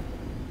home.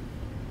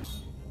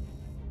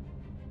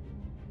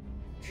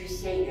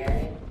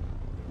 Crusader.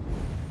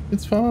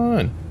 It's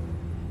fine.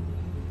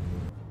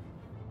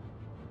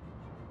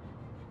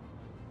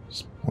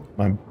 Just put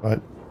my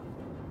butt.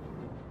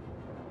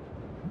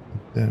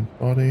 Dead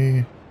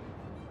body.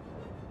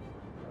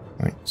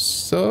 Like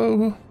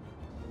so.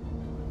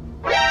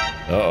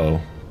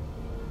 Uh-oh.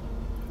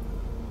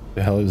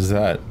 The hell is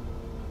that?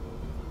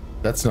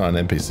 That's not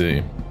an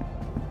NPC.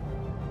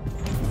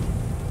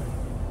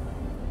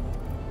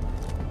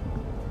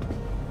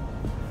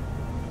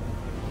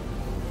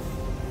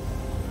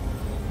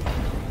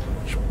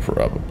 Should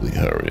probably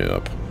hurry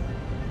up.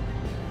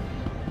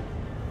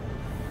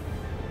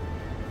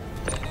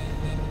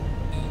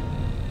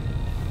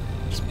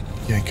 Just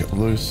yank it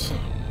loose.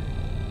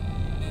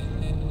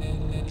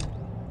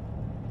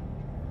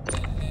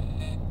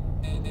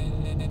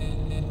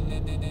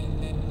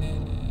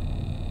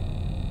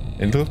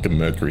 It looked like a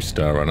Mercury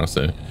Star Runner,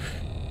 so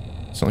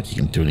it's not like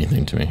you can do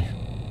anything to me.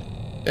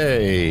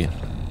 Hey!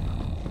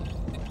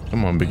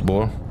 Come on, big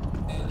boy.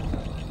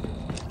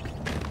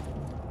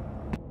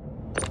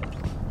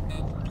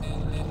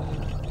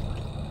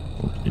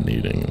 Won't be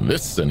needing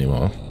this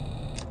anymore.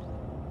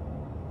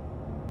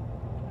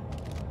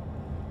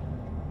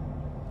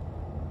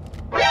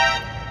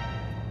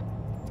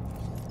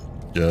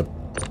 Yep,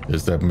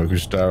 there's that Mercury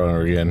Star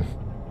Runner again.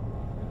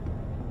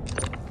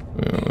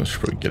 I should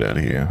probably get out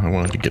of here. I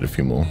wanted to get a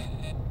few more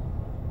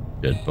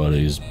dead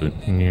bodies, but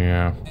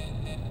yeah.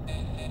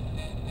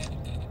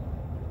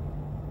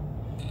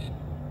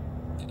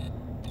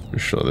 For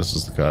sure this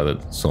is the guy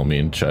that saw me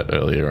in chat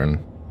earlier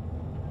and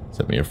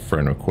sent me a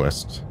friend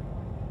request.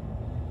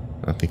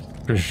 I think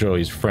for sure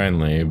he's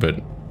friendly, but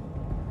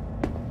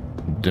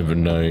never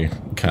know. You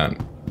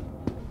can't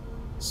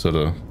sort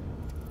of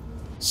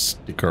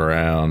stick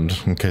around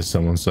in case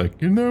someone's like,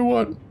 you know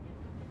what?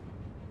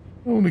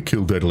 I want to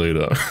kill that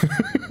leader.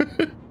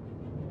 It'd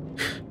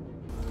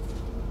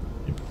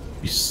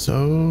be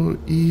so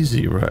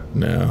easy right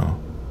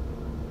now.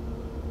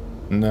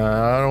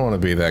 Nah, I don't want to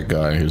be that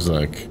guy who's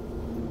like,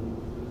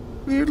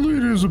 that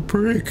leader's a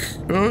prick.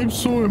 I'm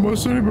sorry, I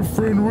sent him a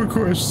friend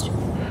request.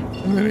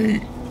 And then he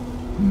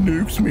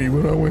nukes me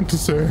when I went to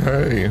say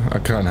hey. I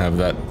can't have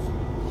that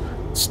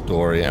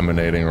story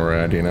emanating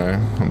around, you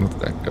know? I'm not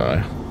that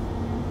guy.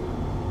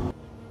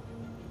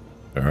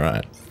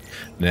 Alright.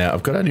 Now,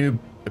 I've got a new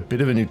a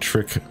bit of a new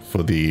trick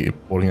for the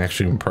boarding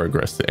action in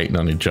progress, the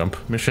 890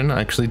 jump mission.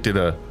 I actually did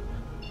a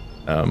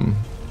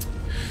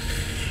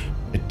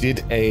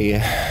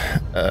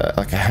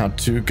like a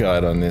how-to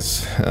guide on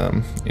this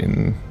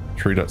in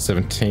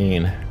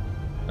 3.17,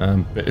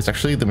 but it's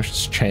actually, the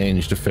mission's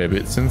changed a fair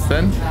bit since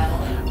then.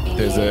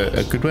 There's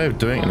a good way of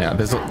doing it now.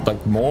 There's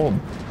like more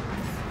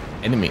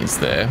enemies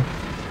there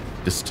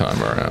this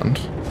time around,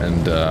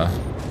 and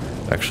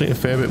actually a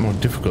fair bit more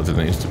difficult than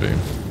it used to be.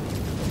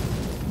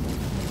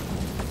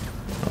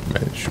 Oh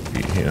man, it should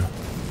be here.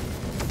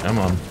 Come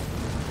on.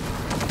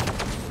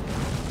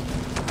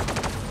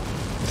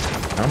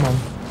 Come on.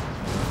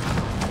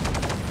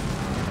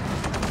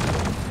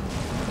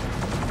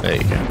 There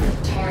you go.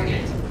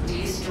 Target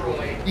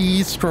destroyed.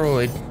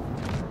 Destroyed.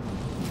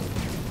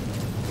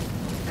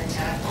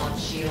 Attack on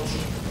shield.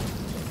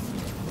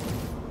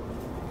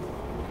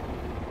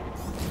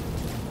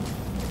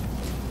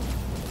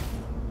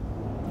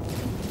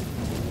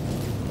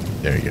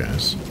 There he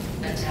goes.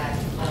 Attack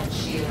on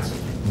shield.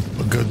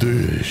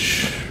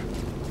 Gadoosh.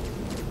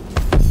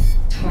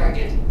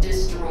 Target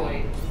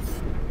destroyed.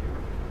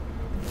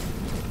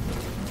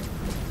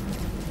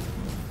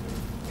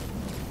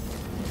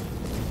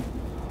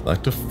 I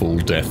like to full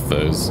death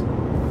those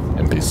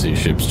NPC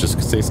ships just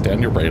because they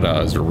stand your radar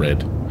as a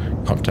red.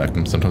 Contact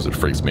them. Sometimes it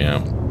freaks me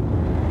out.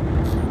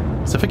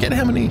 So I forget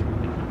how many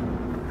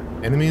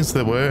enemies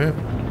there were.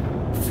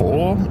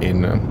 4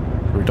 in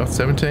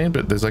 3.17,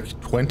 but there's like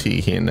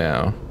 20 here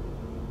now.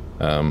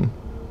 And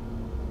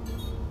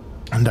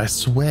I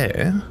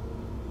swear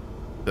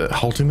that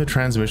halting the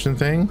transmission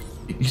thing,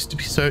 it used to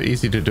be so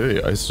easy to do.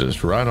 I used to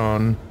just run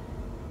on,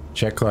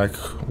 check like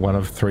one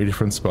of 3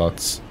 different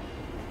spots,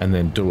 and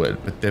then do it.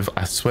 But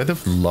I swear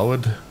they've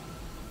lowered,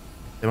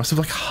 they must have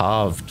like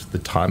halved the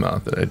timer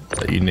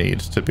that you need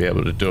to be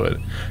able to do it.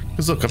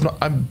 Because look,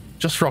 I'm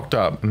just rocked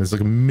up and there's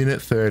like a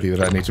minute 30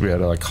 that I need to be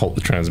able to like halt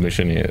the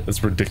transmission here.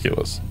 It's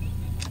ridiculous.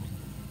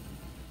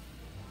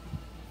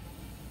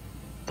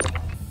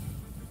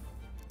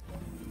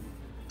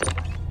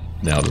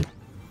 Now,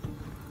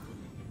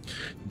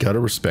 gotta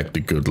respect a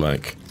good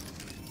like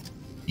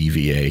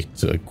EVA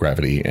to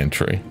gravity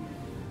entry.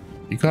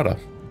 You gotta.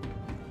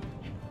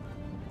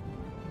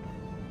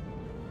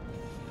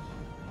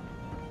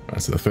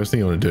 Alright, so the first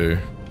thing you want to do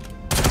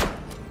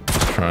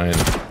is try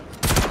and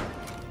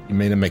you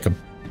mean to make a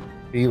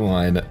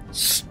beeline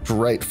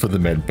straight for the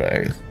med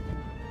bay.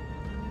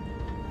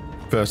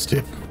 First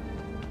tip,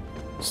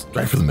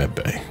 straight for the med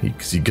bay,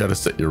 because you gotta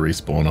set your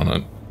respawn on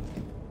it.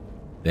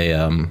 They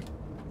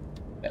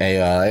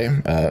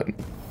AI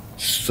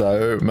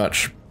so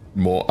much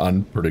more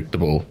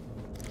unpredictable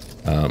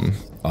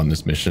on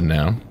this mission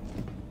now.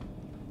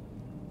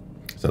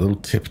 So a little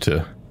tip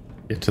to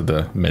get to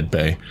the med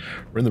bay.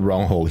 We're in the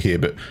wrong hall here,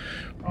 but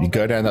you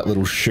go down that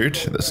little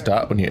chute at the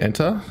start when you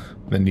enter,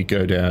 then you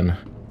go down,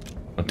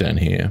 not down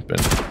here,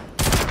 but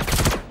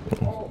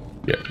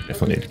yeah,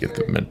 definitely need to get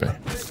the med bay.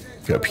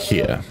 Go up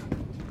here,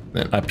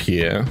 then up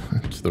here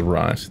to the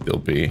right there'll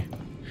be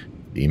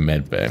the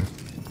med bay.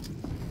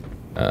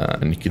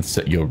 And you can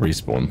set your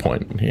respawn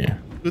point in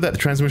here. Look at that, the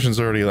transmission's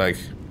already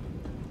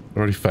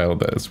failed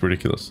there. It's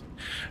ridiculous.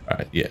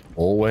 Alright, yeah,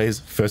 always,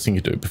 first thing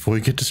you do, before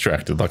you get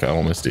distracted, like I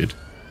almost did,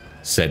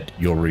 set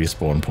your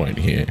respawn point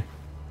here.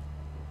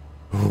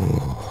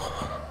 Ooh.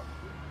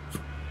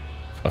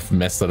 I've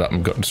messed that up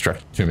and got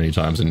distracted too many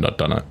times and not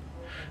done it.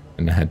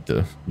 And I had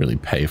to really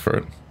pay for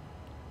it.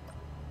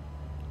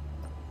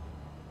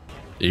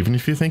 Even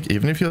if you're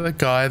that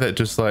guy that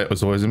just like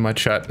was always in my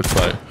chat, it's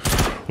like,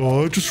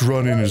 oh, I just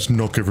run in and just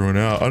knock everyone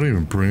out. I don't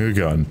even bring a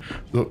gun.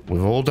 Look,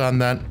 we've all done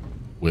that.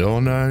 We all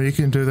know you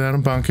can do that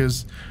in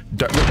bunkers.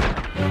 Don't look.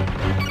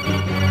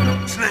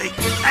 Snake,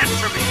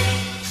 answer me!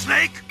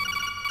 Snake!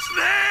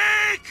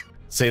 Snake!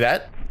 See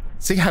that?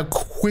 See how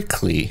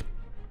quickly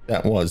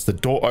that was? The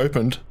door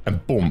opened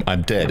and boom,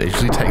 I'm dead. It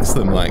usually takes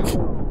them like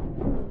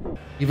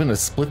even a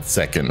split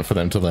second for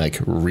them to like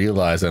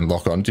realize and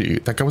lock onto you.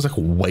 That guy was like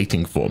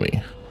waiting for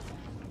me.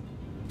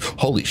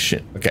 Holy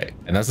shit. Okay,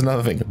 and that's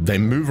another thing. They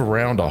move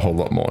around a whole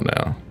lot more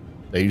now.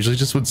 They usually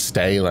just would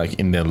stay like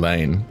in their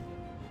lane.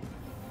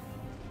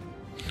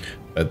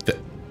 But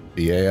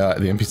the AI,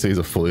 the NPCs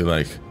are fully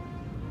like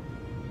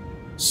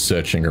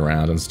searching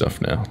around and stuff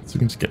now. So we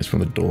can just get this from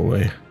the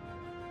doorway.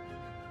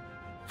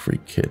 Free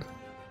kit.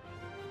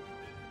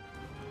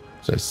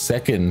 So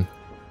second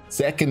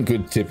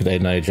good tip of the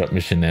A2 jump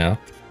mission now.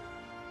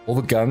 All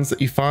the guns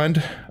that you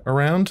find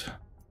around,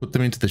 put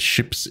them into the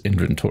ship's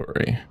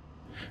inventory.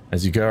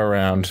 As you go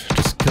around,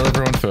 just kill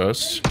everyone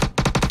first,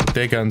 put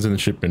their guns in the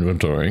ship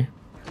inventory,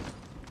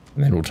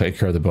 and then we'll take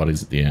care of the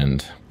bodies at the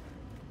end.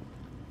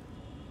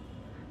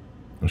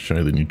 I'll show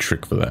you the new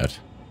trick for that.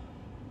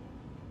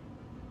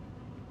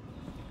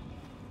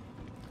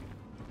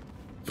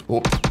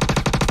 Oh.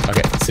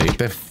 Okay, see,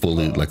 they're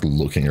fully like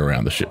looking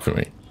around the ship for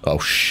me. Oh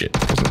shit,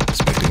 wasn't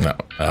expecting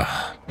that.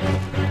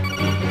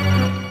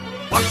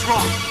 What's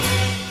wrong?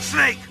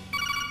 Snake!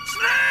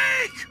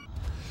 Snake!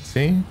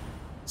 See?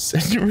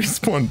 Set your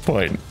respawn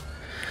point.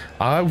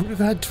 I would have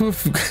had to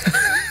have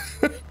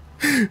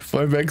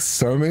Flown back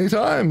so many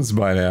times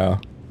by now.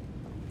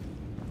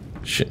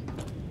 Shit.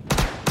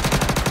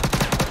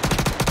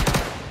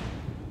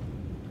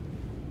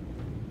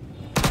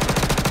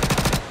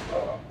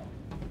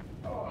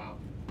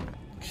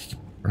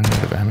 Running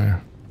out of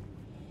ammo.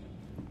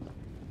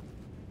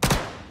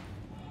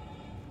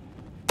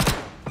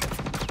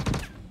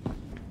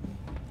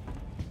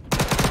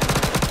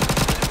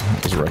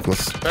 That was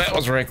reckless. That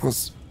was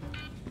reckless.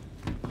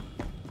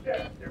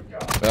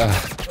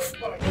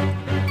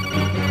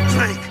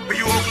 Snake, are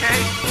you okay?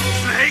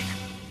 Snake?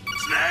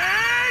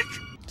 Snake!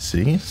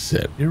 See?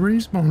 Set your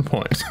respawn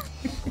point.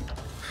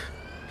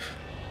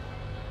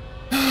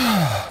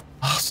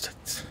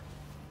 Bastards.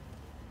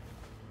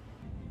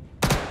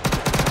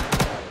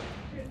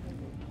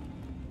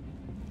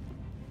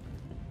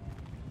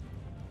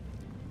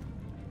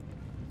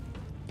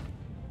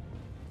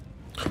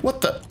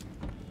 What the?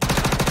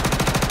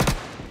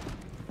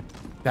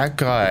 That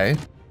guy.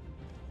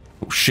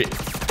 Oh shit.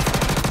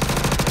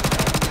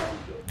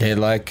 They're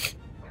like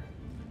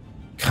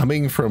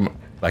coming from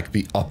like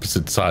the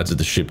opposite sides of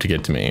the ship to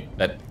get to me.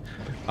 That,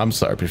 I'm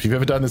sorry, but if you've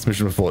ever done this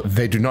mission before,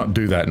 they do not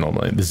do that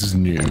normally. This is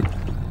new.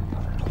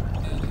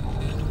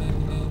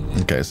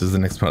 Okay, so this is the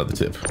next part of the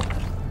tip.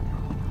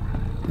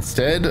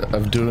 Instead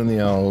of doing the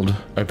old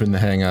open the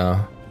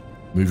hangar,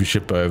 move your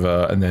ship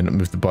over, and then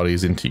move the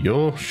bodies into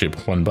your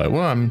ship one by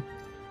one,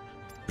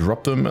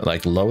 drop them,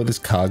 like lower this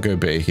cargo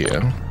bay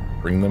here,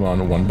 bring them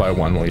on one by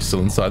one while you're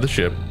still inside the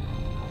ship,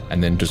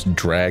 and then just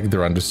drag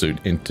their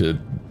undersuit into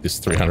this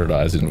 300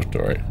 eyes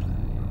inventory.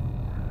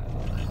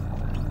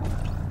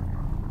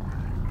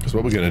 Because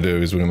what we're going to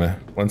do is we're going to,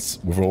 once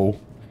we've all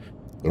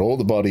got all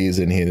the bodies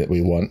in here that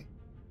we want,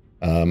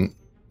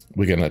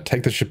 we're going to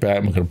take the ship out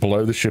and we're going to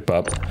blow the ship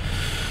up.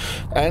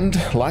 And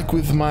like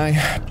with my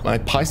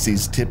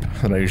Pisces tip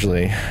that I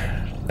usually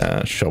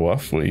show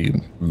off, where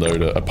you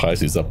load a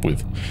Pisces up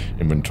with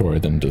inventory,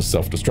 then just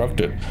self-destruct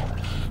it.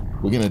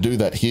 We're going to do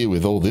that here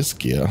with all this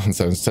gear. And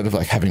so instead of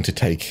like having to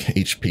take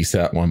each piece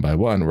out one by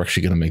one, we're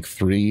actually going to make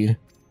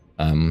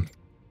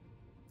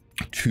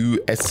two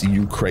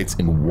SU crates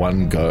in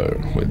one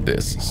go with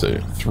this.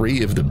 So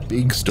 3 of the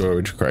big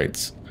storage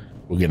crates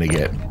we're going to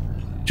get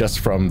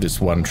just from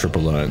this one trip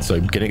alone. So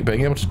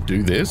being able to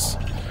do this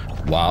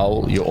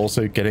while you're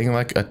also getting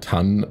like a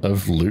ton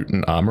of loot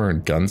and armor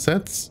and gun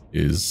sets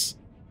is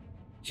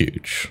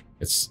huge.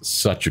 It's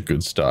such a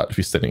good start if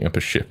you're setting up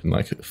a ship and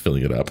like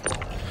filling it up.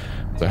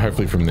 So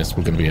hopefully from this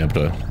we're going to be able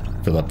to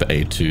fill up the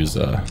A2's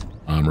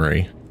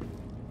armory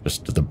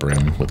just to the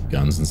brim with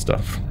guns and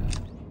stuff.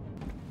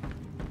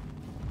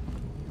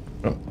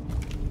 Oh.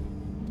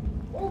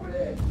 Over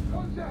there!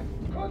 Contact!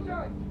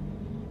 Contact!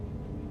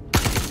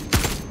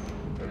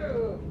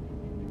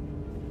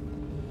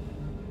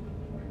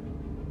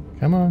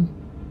 Come on.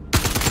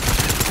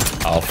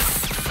 Oh,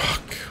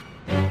 fuck.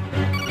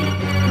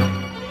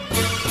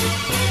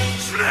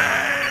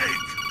 Snake!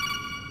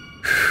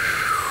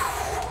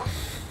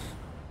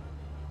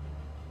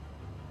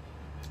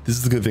 This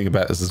is the good thing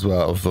about this as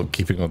well, for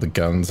keeping all the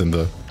guns in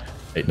the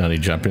 890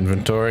 jump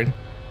inventory.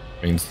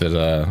 Means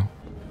that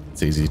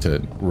it's easy to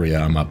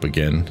rearm up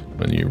again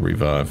when you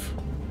revive.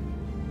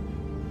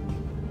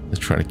 Let's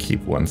try to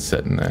keep one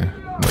set in there.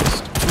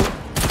 Most.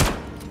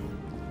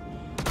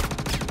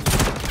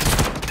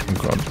 Oh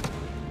god.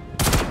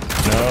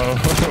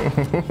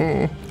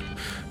 No!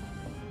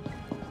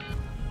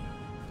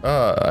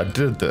 I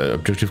did the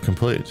objective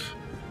complete.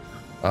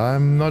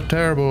 I'm not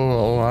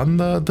terrible. I'm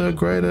the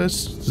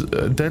greatest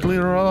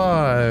deadlier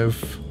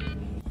alive.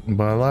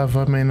 By alive,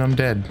 I mean I'm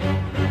dead.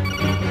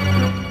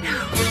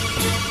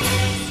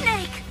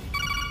 Snake!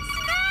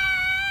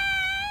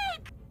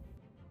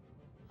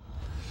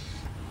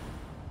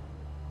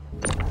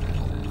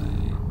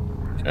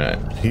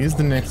 Alright, here's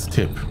the next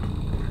tip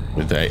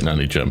with the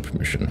 890 jump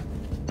mission.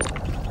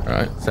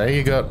 Alright, say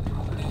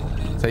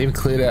you've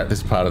cleared out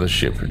this part of the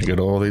ship and you got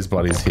all these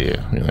bodies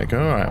here. You're like,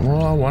 alright,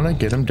 well, I want to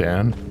get them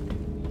down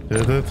to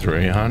the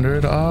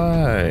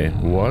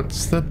 300i.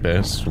 What's the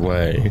best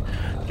way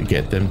to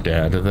get them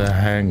down to the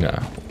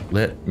hangar?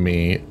 Let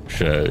me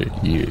show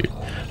you.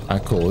 I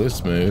call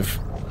this move,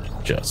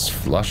 just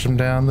flush them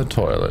down the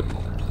toilet.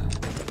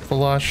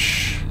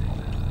 Flush.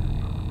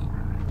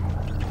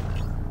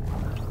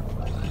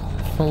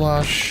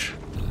 Flush.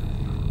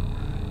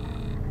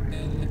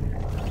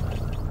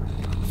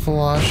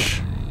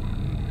 Flush.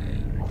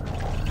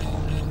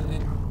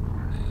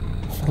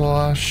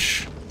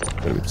 Flush.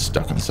 Got a bit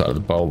stuck inside of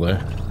the bowl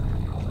there.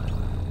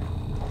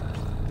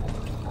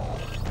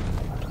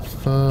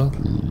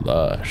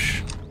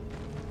 Flush.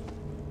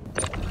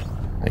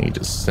 And you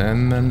just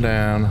send them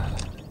down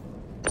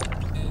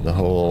the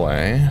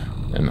hallway,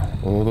 and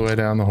all the way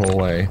down the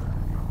hallway,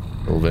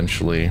 you'll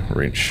eventually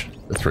reach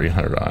the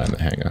 300i in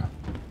the hangar.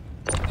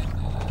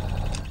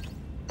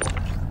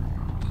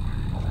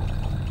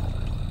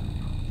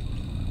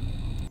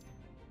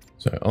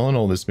 So all in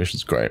all, this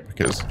mission's great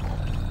because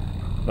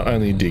not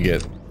only do you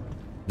get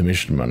the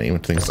mission money,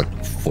 which I think is like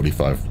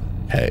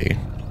 45k,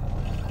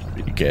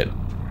 but you get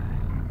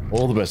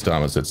all the best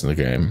armor sets in the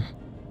game,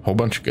 a whole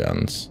bunch of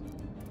guns,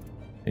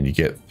 and you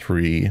get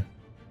 2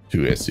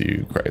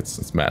 SU crates.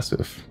 It's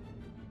massive.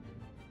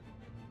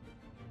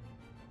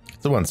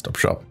 It's a one-stop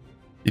shop.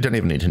 You don't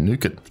even need to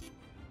nuke it.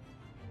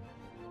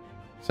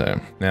 So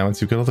now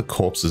once you've got all the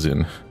corpses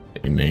in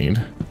that you need,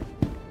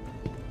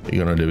 what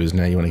you're gonna do is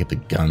now you want to get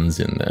the guns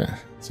in there.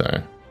 So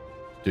to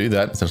do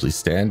that, essentially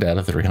stand out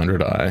of the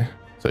 300i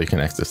so you can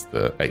access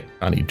the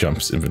 890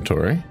 jumps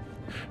inventory, and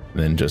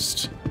then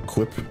just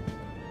equip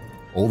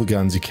all the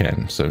guns you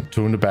can. So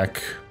 2 in the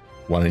back,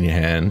 1 in your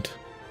hand,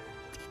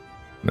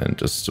 and then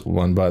just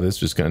one by this.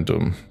 Just going to do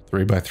them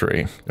 3 by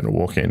 3. Going to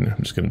walk in.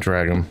 I'm just going to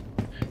drag them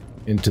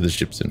into the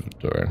ship's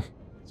inventory.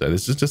 So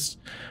this is just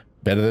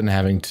better than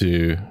having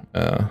to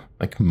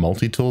like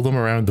multi-tool them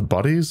around the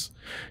bodies,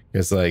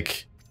 because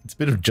like it's a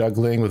bit of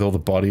juggling with all the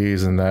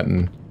bodies and that,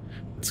 and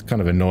it's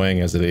kind of annoying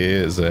as it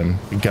is. The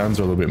guns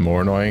are a little bit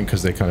more annoying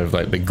because they kind of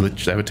like they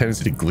have a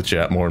tendency to glitch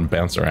out more and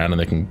bounce around, and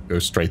they can go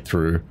straight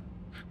through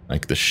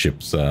like the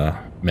ship's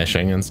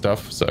meshing and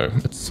stuff. So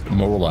it's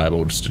more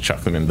reliable just to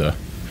chuck them in the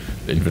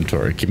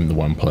inventory, keep them in the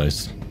one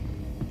place.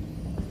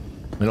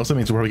 It also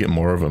means we'll probably get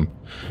more of them,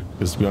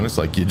 because to be honest,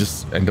 like you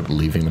just end up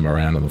leaving them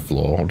around on the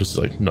floor, or just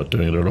like not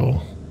doing it at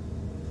all.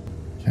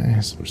 Okay,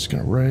 so we're just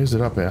gonna raise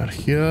it up out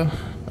here.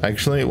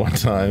 Actually, one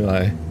time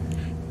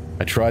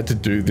I tried to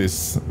do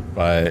this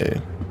by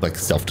like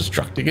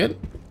self-destructing it,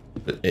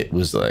 but it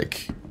was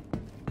like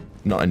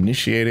not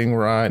initiating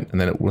right, and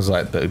then it was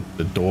like the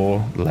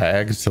door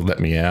lagged to let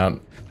me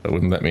out. It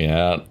wouldn't let me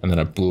out, and then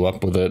I blew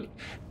up with it,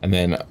 and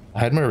then I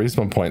had my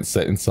respawn point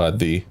set inside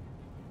the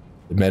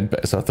med bay,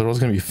 so I thought it was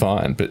gonna be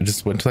fine, but it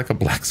just went to like a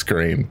black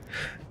screen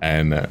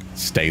and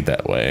stayed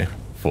that way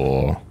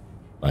for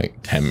like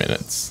 10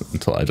 minutes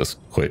until I just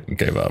quit and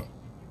gave up.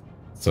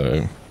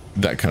 So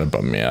that kind of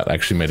bummed me out. I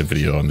actually made a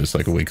video on this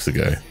like weeks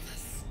ago,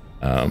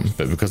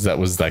 but because that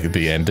was like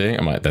the ending,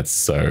 I'm like, that's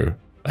so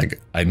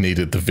like I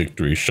needed the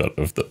victory shot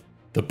of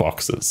the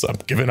boxes, so I'm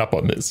giving up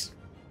on this.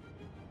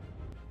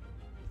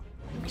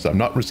 So I'm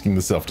not risking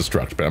the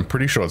self-destruct, but I'm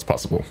pretty sure it's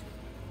possible.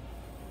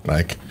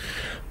 Like,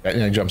 you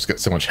know, Jump's got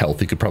so much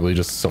health, you could probably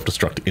just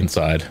self-destruct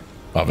inside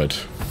of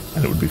it,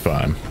 and it would be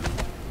fine.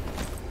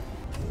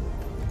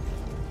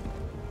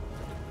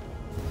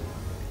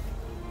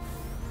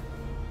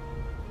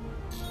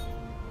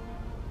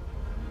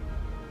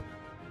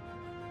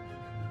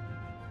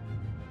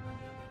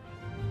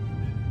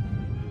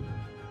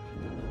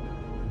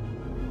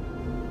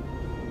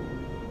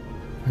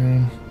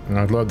 And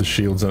I'd load the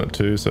shields on it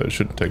too, so it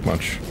shouldn't take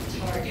much.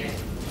 Target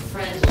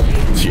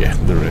friendly. Yeah,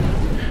 literally.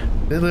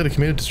 They later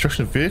committed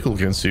destruction of vehicle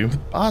against you,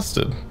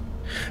 bastard.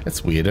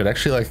 That's weird. It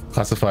actually like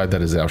classified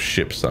that as our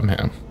ship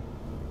somehow.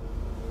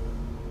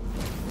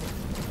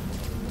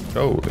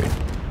 Holy.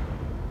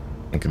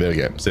 Okay, there we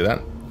go. See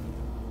that?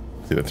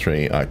 See the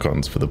 3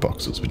 icons for the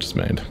boxes we just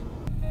made.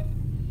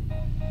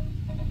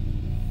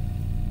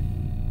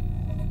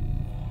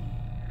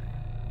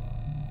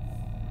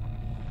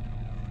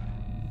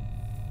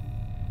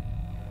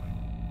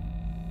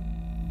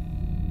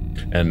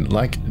 And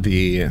like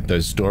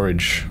those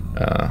storage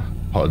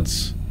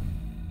pods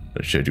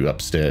that showed you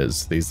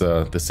upstairs, these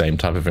are the same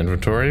type of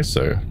inventory,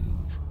 so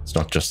it's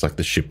not just like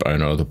the ship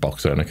owner or the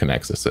box owner can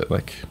access it,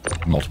 like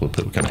multiple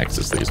people can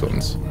access these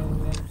ones,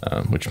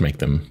 which make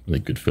them really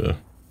good for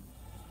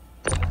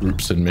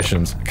groups and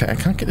missions. Okay, I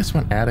can't get this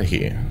one out of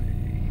here.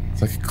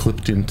 It's like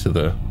clipped into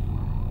the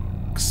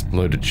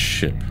exploded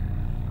ship.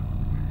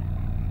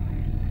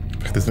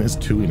 There's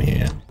 2 in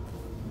here.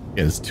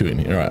 Yeah, there's 2 in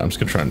here. Alright, I'm just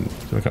gonna try and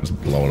see if I can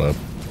just blow it up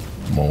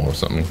more or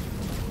something.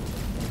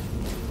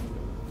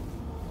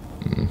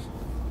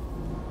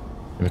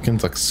 If I can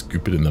like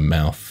scoop it in the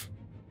mouth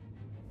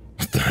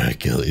with the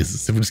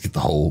Hercules, if we just get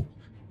the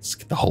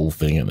whole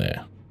thing in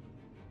there.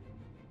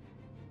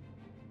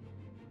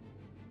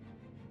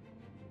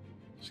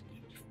 Just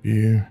get a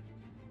few.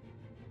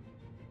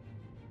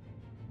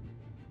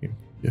 Here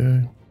we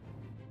go.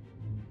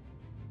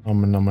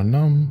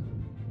 Num.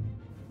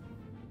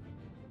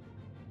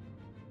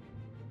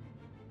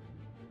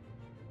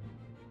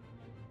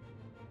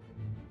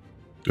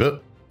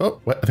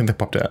 Oh, wait, I think they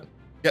popped out.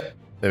 Yep,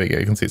 there we go.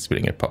 You can see it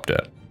spitting. It popped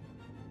out.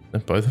 Are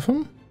both of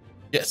them?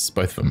 Yes,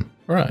 both of them.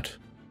 All right.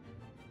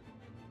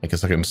 I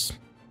guess I can just...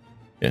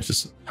 Yeah, it's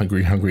just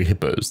hungry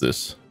hippos,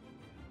 this.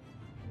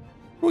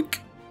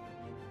 Quick.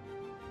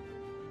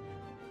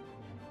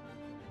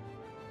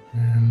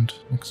 And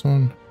next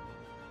one.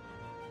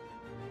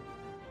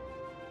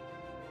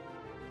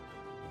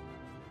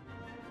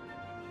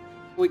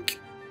 Quick.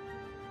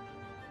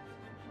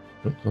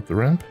 Oh, up the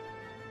ramp.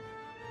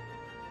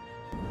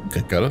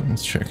 Okay, got it.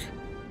 Let's check.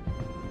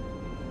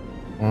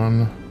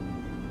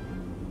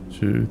 1,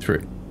 2, 3.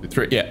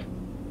 3, yeah.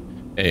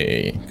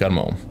 Hey, got them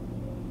all.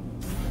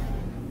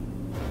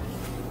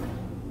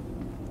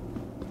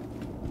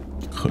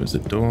 Close the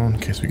door in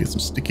case we get some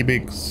sticky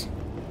bigs.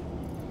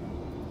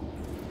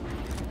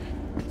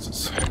 Let's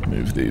just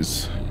move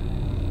these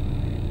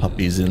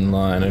puppies in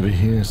line over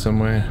here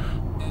somewhere.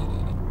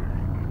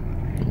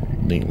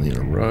 Neatly in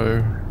a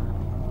row.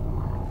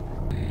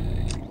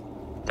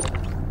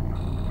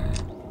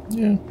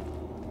 Yeah.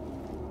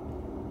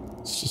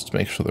 Let's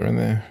make sure they're in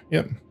there.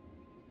 Yep.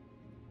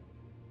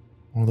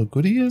 All the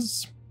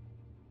goodies.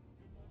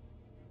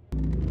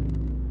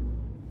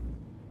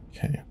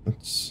 Okay,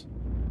 let's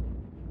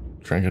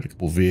try and get a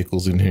couple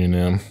vehicles in here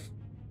now.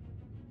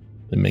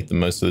 And make the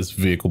most of this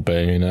vehicle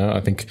bay, you know?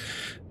 I think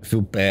I feel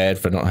bad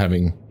for not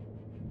having,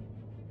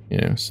 you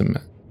know, some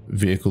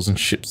vehicles and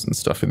ships and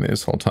stuff in there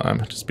this whole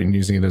time. I've just been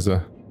using it as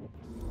a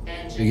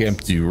big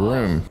empty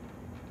room.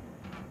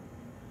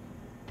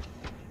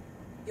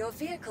 Your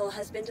vehicle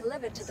has been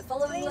delivered to the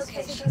following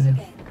locations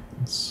again.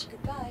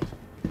 Goodbye.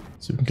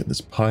 So we can get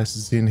this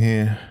Pisces in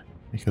here.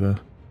 Make it a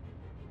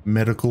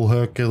medical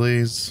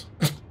Hercules.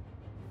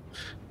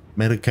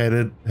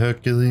 Medicated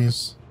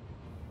Hercules.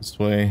 This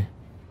way,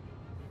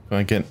 if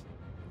I get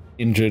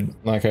injured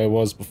like I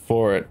was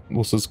before at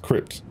Wilson's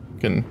Crypt,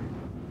 can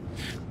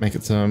make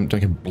it so I don't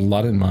get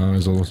blood in my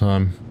eyes all the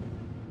time.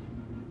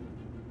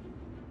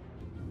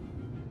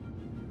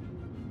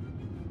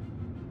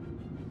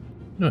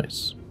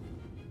 Nice.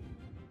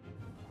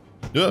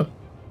 Yeah.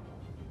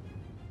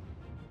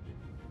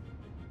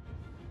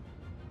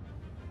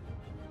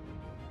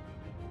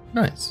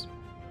 Nice.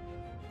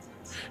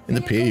 In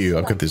the PU,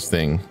 I've got this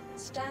thing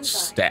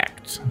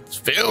stacked. It's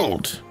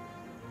filled.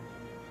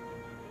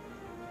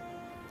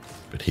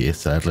 But here,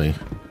 sadly,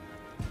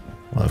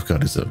 all I've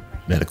got is a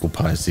medical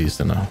Pisces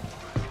and a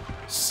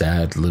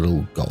sad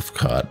little golf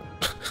cart.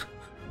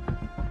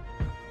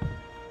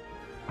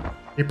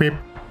 Beep beep.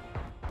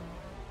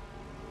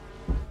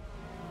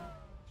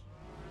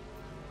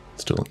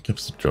 Still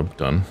gets the job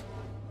done.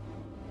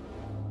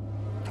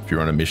 If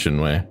you're on a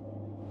mission where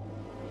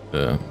you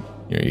know,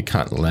 you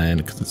can't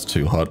land because it's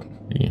too hot,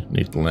 you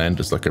need to land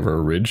just like over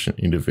a ridge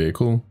in a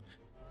vehicle,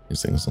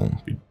 these things will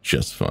be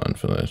just fine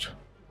for that.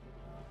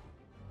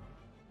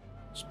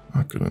 Just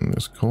park it in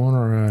this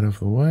corner out of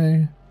the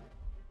way.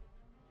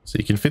 So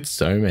you can fit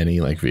so many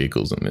like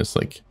vehicles in this,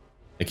 like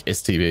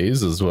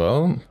STVs as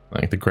well,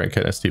 like the Grey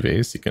Cat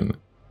STVs. You can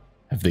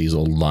have these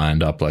all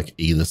lined up like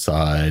either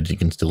side. You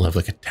can still have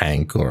like a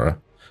tank or a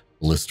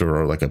ballista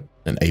or like an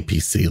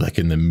APC like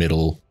in the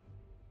middle,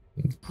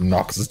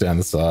 knocks us down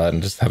the side,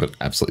 and just have it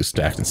absolutely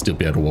stacked and still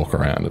be able to walk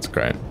around. It's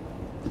great.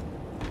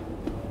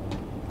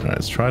 All right,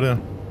 let's try to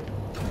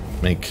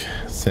make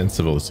sense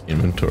of all this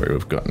inventory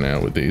we've got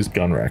now with these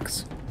gun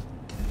racks.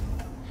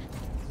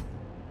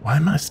 Why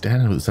am I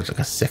standing with such like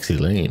a sexy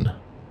lean?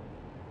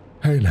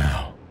 Hey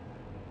now.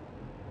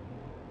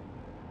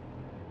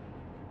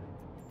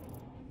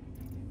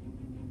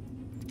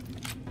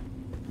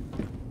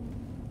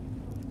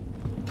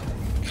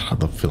 God, I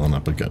love filling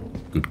up a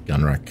good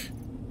gun rack.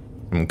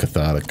 I'm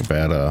cathartic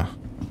about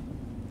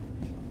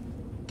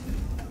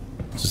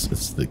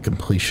it's the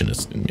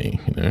completionist in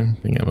me, you know,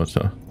 being able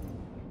to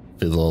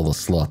fill all the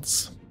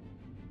slots.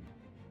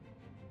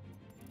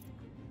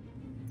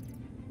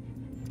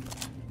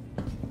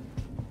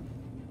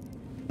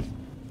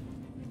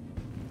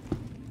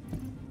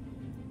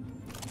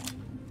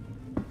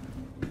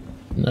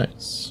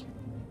 Nice.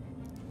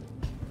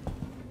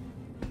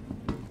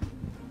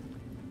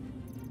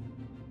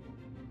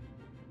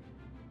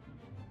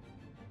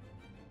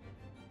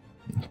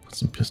 Put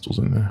some pistols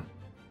in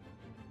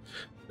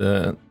there.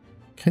 In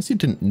case you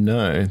didn't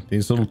know,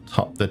 these little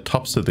the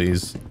tops of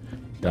these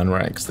gun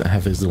racks that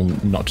have these little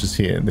notches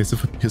here, these are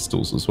for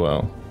pistols as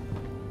well.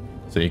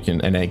 So you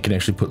can, and it can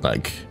actually put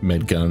like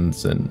med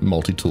guns and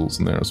multi-tools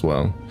in there as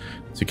well.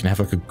 So you can have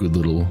like a good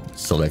little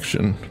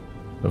selection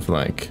of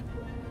like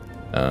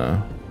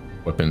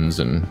weapons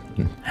and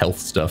health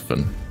stuff,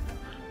 and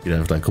you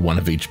have like one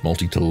of each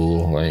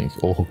multi-tool,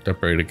 like all hooked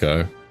up, ready to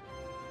go.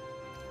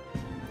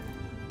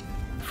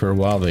 For a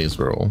while these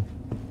were all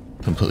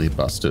completely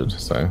busted,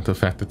 so the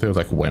fact that they're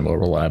like way more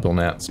reliable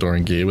now at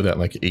storing gear without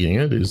like eating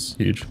it is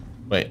huge.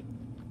 Wait,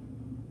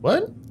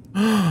 what?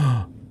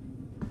 What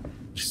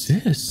is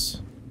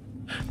this?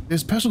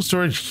 There's personal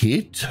storage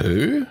here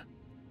too?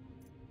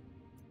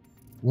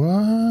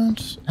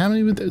 What? How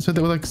many were there? So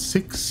there were like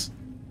 6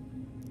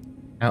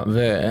 out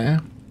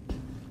there.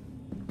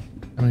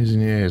 How many's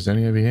in here? Is there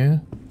any over here?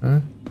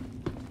 Huh?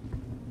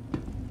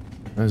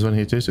 There's one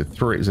here too, so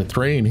 3. Is there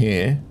 3 in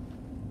here?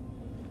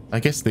 I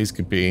guess these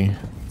could be,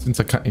 since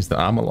I can't use the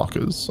armor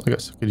lockers, I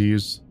guess I could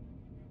use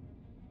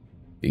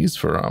these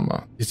for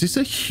armor. Is this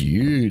a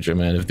huge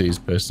amount of these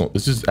personal?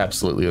 This is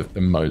absolutely like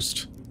the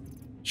most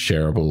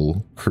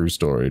shareable crew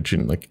storage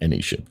in like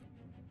any ship.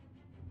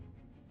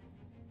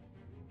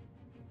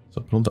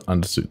 So I put all the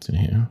undersuits in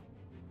here.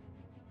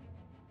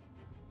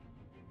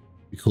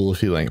 Be cool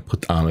if you like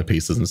put armor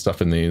pieces and stuff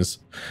in these,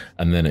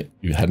 and then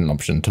you had an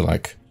option to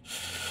like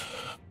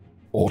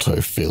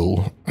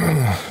autofill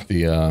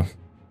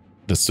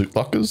the suit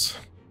lockers.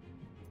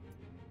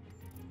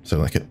 So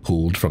like it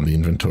pulled from the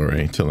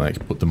inventory to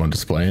like put them on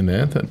display in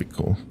there. That'd be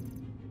cool.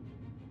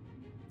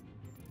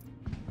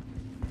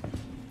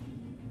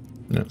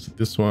 No, so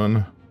this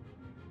one.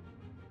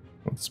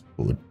 Let's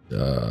pull it.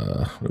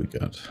 What do we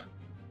got?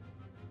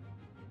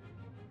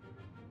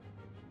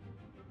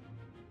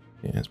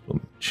 Yeah, let's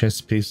pull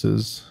chest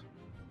pieces.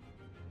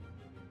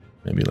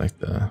 Maybe like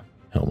the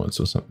helmets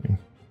or something.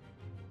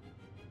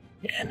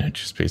 Yeah, no,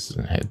 just pieces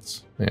and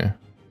heads. Yeah,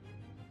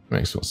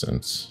 makes more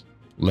sense.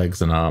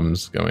 Legs and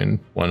arms go in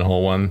one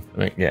whole one. I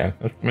mean, yeah,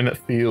 I mean it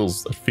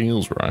feels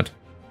right.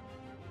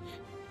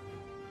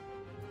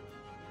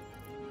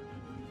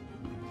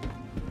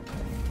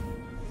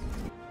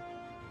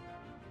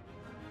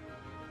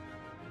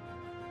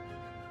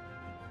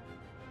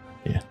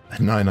 Yeah,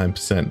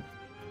 99%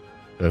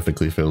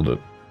 perfectly filled it.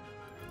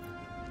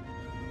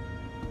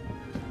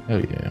 Oh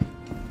yeah.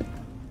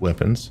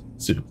 Weapons,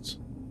 suits.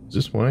 Does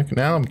this work?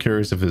 Now I'm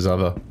curious if there's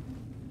other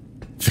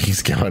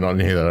things going on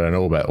here that I don't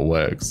know about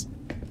works.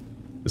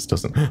 This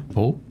doesn't.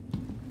 Pull?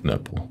 No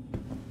pull.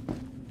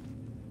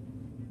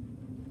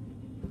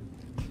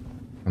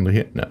 Under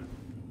here? No.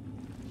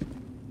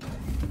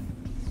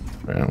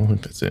 Alright, I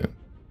think that's it.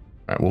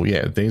 Alright, well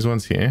yeah, these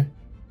ones here.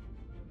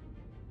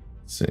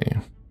 Let's see.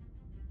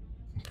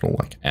 Put all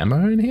like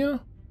ammo in here?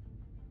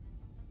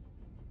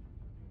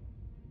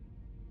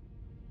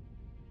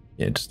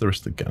 Yeah, just the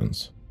rest of the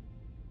guns.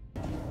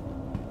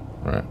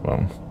 Alright,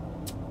 well.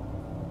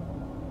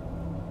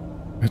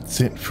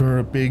 That's it for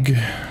a big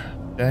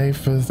day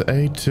for the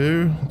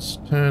A2. Let's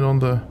turn on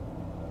the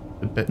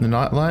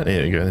night light.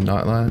 There we go, the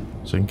night light.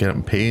 So we can get up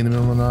and pee in the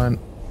middle of the night.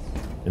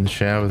 In the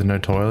shower with no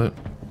toilet.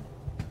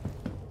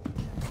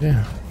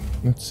 Yeah,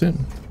 that's it.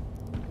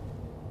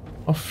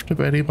 Off to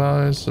Betty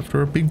Bars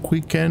after a big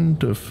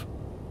weekend of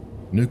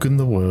nuking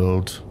the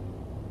world.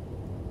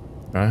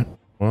 Alright,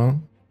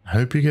 well, I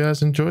hope you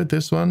guys enjoyed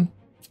this one.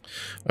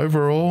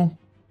 Overall,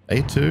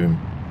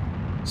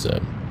 A2 is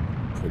a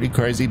pretty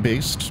crazy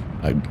beast.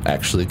 I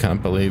actually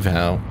can't believe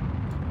how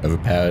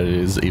overpowered it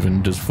is,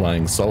 even just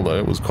flying solo.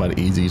 It was quite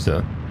easy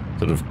to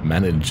sort of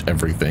manage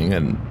everything,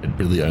 and it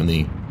really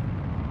only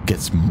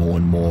gets more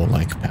and more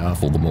like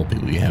powerful the more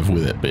people you have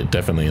with it. But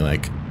definitely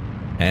like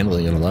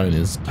handling it alone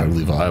is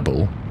totally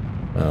viable.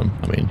 I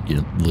mean,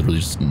 you're literally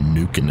just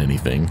nuking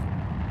anything.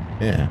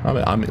 Yeah,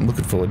 I'm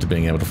looking forward to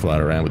being able to fly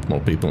around with more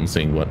people and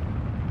seeing what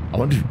I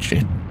wonder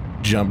if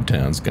Jump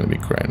Town's going to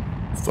be great.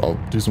 So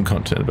I'll do some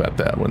content about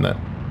that when that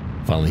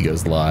finally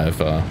goes live.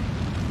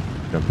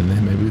 Jump in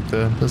there maybe with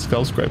the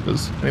skull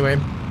scrapers. Anyway,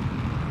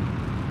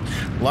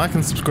 like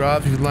and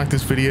subscribe if you like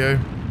this video.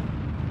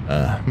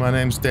 My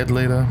name's Dead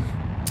Leader.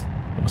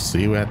 I'll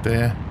see you out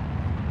there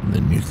in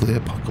the nuclear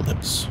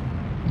apocalypse.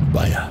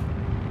 Bye.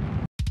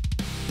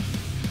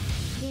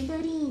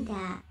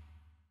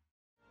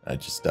 I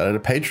just started a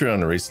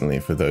Patreon recently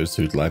for those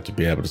who'd like to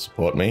be able to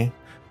support me.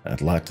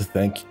 I'd like to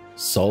thank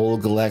Soul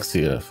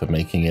Galaxia for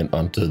making it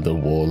onto the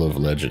Wall of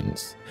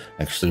Legends.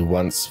 Actually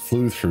once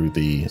flew through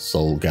the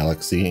Soul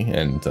Galaxy,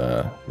 and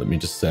let me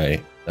just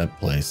say, that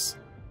place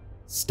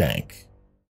stank.